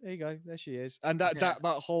 there you go, there she is, and that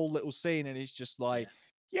whole little scene, and he's just like,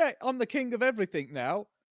 yeah, I'm the king of everything now,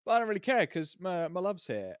 but I don't really care because my love's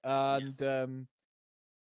here, and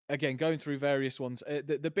again, going through various ones,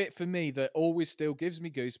 the bit for me that always still gives me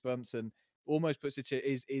goosebumps and almost puts it to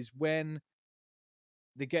is when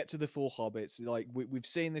they get to the 4 hobbits. Like we've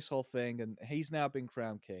seen this whole thing, and he's now been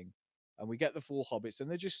crowned king, and we get the 4 hobbits, and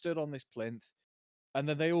they're just stood on this plinth, and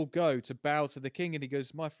then they all go to bow to the king, and he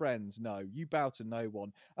goes, my friends, no, you bow to no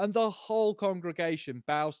one, and the whole congregation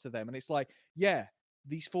bows to them, and it's like, yeah,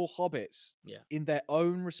 these 4 hobbits, in their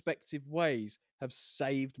own respective ways, have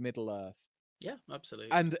saved Middle Earth. Yeah,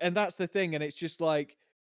 absolutely. And that's the thing, and it's just like,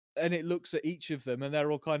 and it looks at each of them, and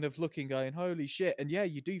they're all kind of looking, going, holy shit. And yeah,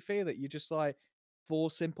 you do feel it. You're just like, 4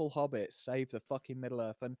 simple hobbits save the fucking Middle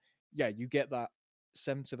Earth, and yeah, you get that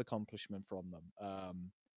sense of accomplishment from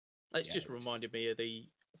them. It's just reminded me of the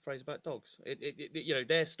phrase about dogs.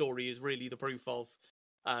 Their story is really the proof of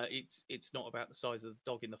it's not about the size of the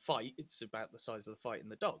dog in the fight, it's about the size of the fight in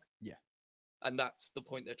the dog. Yeah. And that's the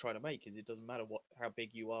point they're trying to make, is it doesn't matter how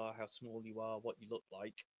big you are, how small you are, what you look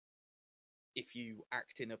like. If you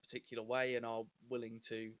act in a particular way and are willing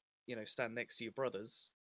to, stand next to your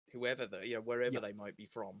brothers, whoever wherever they might be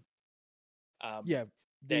from. The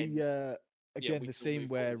scene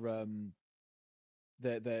where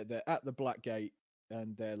they're at the Black Gate,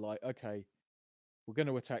 and they're like, okay, we're going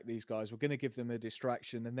to attack these guys, we're going to give them a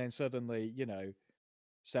distraction, and then suddenly,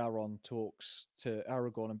 Sauron talks to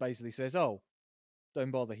Aragorn and basically says, oh,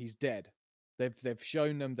 don't bother, he's dead. They've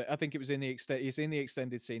shown them that, I think it was in the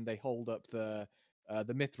extended scene, they hold up the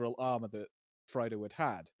mithril armor that Frodo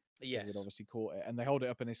had. Yes. He'd obviously caught it, and they hold it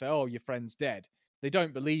up and they say, oh, your friend's dead. They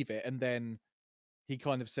don't believe it, and then he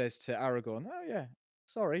kind of says to Aragorn, oh yeah,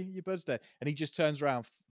 sorry, your bud's dead. And he just turns around,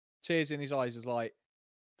 tears in his eyes, is like,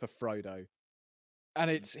 for Frodo.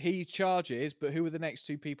 And he charges, but who are the next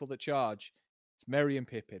 2 people that charge? It's Merry and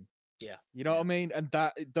Pippin. Yeah. You know what I mean? And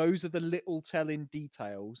those are the little telling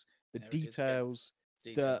details, details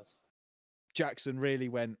that Jackson really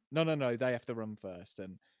went, no, they have to run first.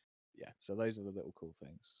 And yeah, so those are the little cool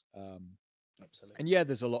things. Absolutely. And yeah,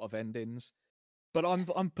 there's a lot of endings, but I'm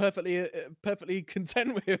perfectly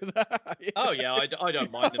content with that. Oh yeah, I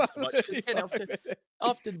don't mind them so much, because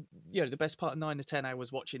after the best part of 9 or 10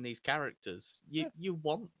 hours watching these characters, you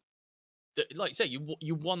want, like you say,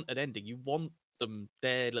 you want an ending. You want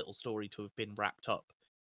their little story to have been wrapped up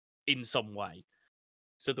in some way,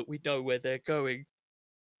 so that we know where they're going.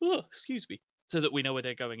 Oh, excuse me. So that we know where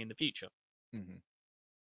they're going in the future. Mm-hmm.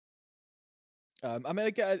 I mean,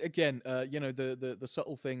 again, the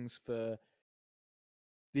subtle things for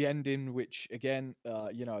the ending, which again,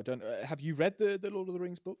 I don't. Have you read the Lord of the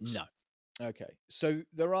Rings books? No. Okay, so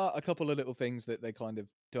there are a couple of little things that they kind of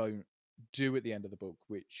don't do at the end of the book,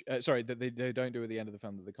 which sorry, that they don't do at the end of the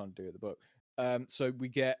film that they kind of do at the book. So we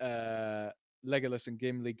get Legolas and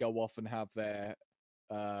Gimli go off and have their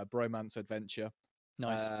bromance adventure.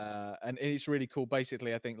 Nice. And it's really cool.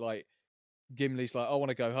 Basically, I think like Gimli's like, I want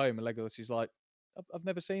to go home, and Legolas is like, I've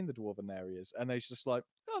never seen the dwarven areas, and he's just like,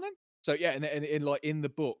 oh no. So yeah, and in the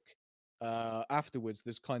book, afterwards,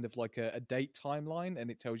 there's kind of like a date timeline,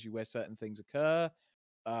 and it tells you where certain things occur,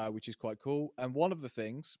 which is quite cool. And one of the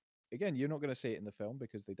things, again, you're not going to see it in the film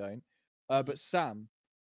because they don't, but Sam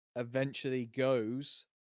eventually goes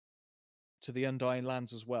to the Undying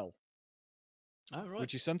Lands as well. Oh, right.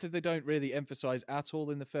 Which is something they don't really emphasize at all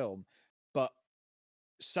in the film. But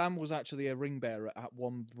Sam was actually a ring bearer at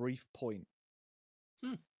one brief point.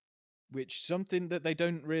 Which something that they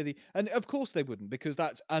don't really, and of course they wouldn't, because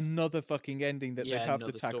that's another fucking ending that they have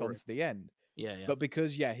to tack onto the end. Yeah. But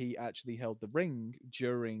because he actually held the ring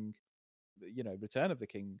during, Return of the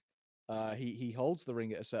King. He holds the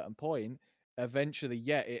ring at a certain point. Eventually,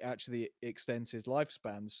 it actually extends his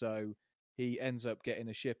lifespan. So he ends up getting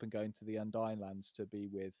a ship and going to the Undying Lands to be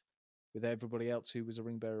with everybody else who was a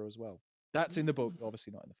ring bearer as well. That's in the book,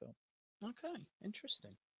 obviously not in the film. Okay,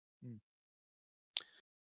 interesting. Mm.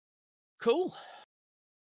 Cool.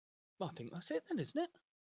 Well, I think that's it then, isn't it?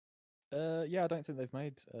 Yeah, I don't think they've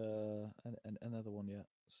made another one yet.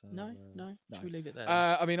 So No. Should we leave it there?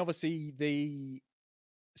 I mean, obviously the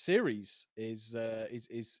series is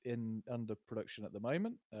in under production at the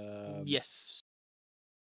moment. Yes.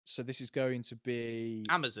 So this is going to be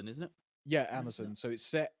Amazon, isn't it? Yeah, Amazon. So it's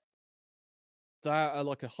set that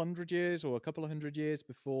like 100 years or a couple of 100 years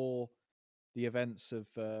before the events of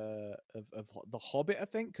The Hobbit, I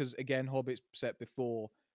think, because again, Hobbit's set before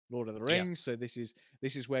Lord of the Rings. So this is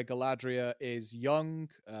where Galadriel is young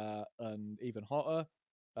and even hotter.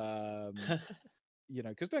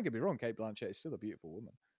 Because don't get me wrong, Cate Blanchett is still a beautiful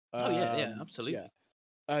woman. Oh yeah, absolutely.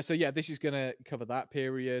 Yeah. So yeah, this is going to cover that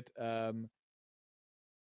period. I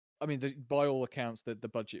mean, by all accounts, the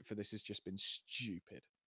budget for this has just been stupid.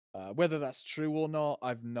 Whether that's true or not,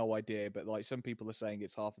 I've no idea. But like, some people are saying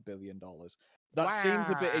it's $500 million. That seems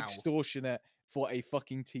a bit extortionate for a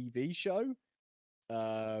fucking TV show.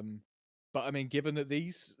 But I mean, given that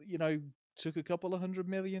these, took a couple of $100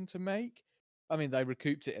 million to make, I mean, they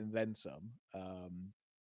recouped it and then some.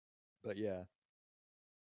 But yeah.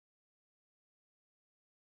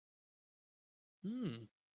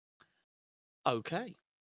 Okay.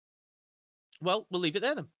 Well, we'll leave it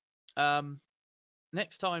there then.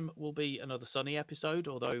 Next time will be another Sunny episode,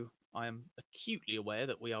 although I am acutely aware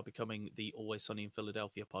that we are becoming the Always Sunny in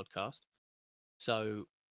Philadelphia podcast. So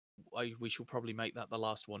we shall probably make that the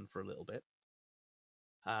last one for a little bit.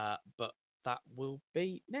 But that will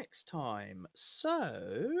be next time.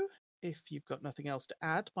 So, if you've got nothing else to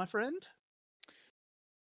add, my friend?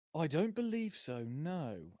 I don't believe so,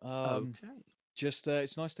 no. Okay. Just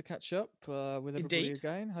it's nice to catch up with everybody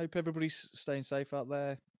again. Hope everybody's staying safe out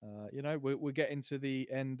there. We're getting to the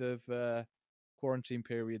end of quarantine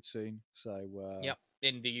period soon. So yep,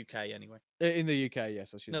 in the UK anyway. In the UK,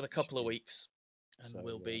 yes, I should. Another couple of weeks, and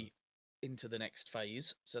we'll be into the next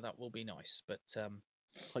phase. So that will be nice. But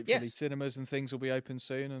hopefully, cinemas and things will be open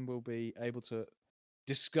soon, and we'll be able to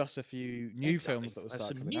discuss a few new films that will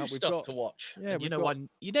start coming out. We've got stuff to watch. Yeah, and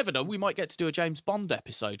you never know. We might get to do a James Bond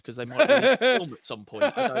episode because they might release a film at some point.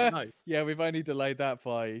 I don't know. Yeah, we've only delayed that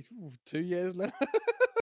by 2 years now.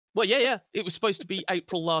 Well, yeah. It was supposed to be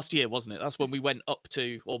April last year, wasn't it? That's when we went up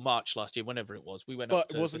to, or March last year, whenever it was. We went up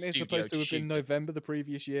to. But wasn't it supposed to have been November the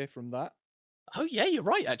previous year from that? Oh yeah, you're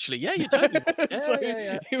right. Actually, yeah, you're totally right.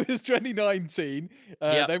 Yeah. It was 2019.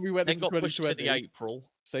 Then we went into 2020. Got pushed to the April.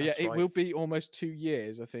 So yeah, it will be almost 2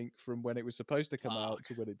 years, I think, from when it was supposed to come out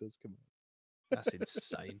to when it does come out. That's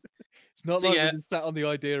insane. It's not like we sat on the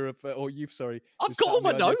idea of, sorry. I've got all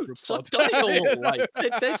my notes. I've done it all. Like,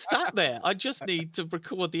 they're sat there. I just need to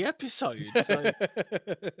record the episode. So,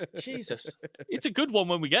 Jesus, it's a good one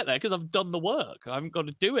when we get there because I've done the work. I haven't got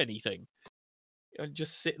to do anything. I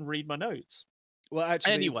just sit and read my notes. Well,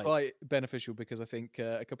 actually, it's quite beneficial because I think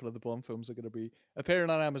a couple of the Bond films are going to be appearing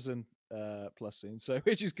on Amazon Plus soon, so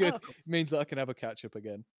which is good. Cool. It means that I can have a catch up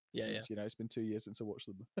again. Yeah. It's been 2 years since I watched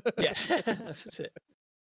them. Yeah, that's it.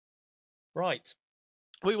 Right,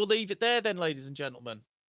 we will leave it there then, ladies and gentlemen.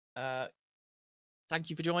 Thank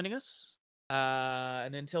you for joining us,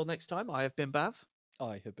 and until next time, I have been Bav.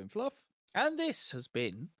 I have been Fluff, and this has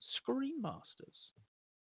been Screen Masters.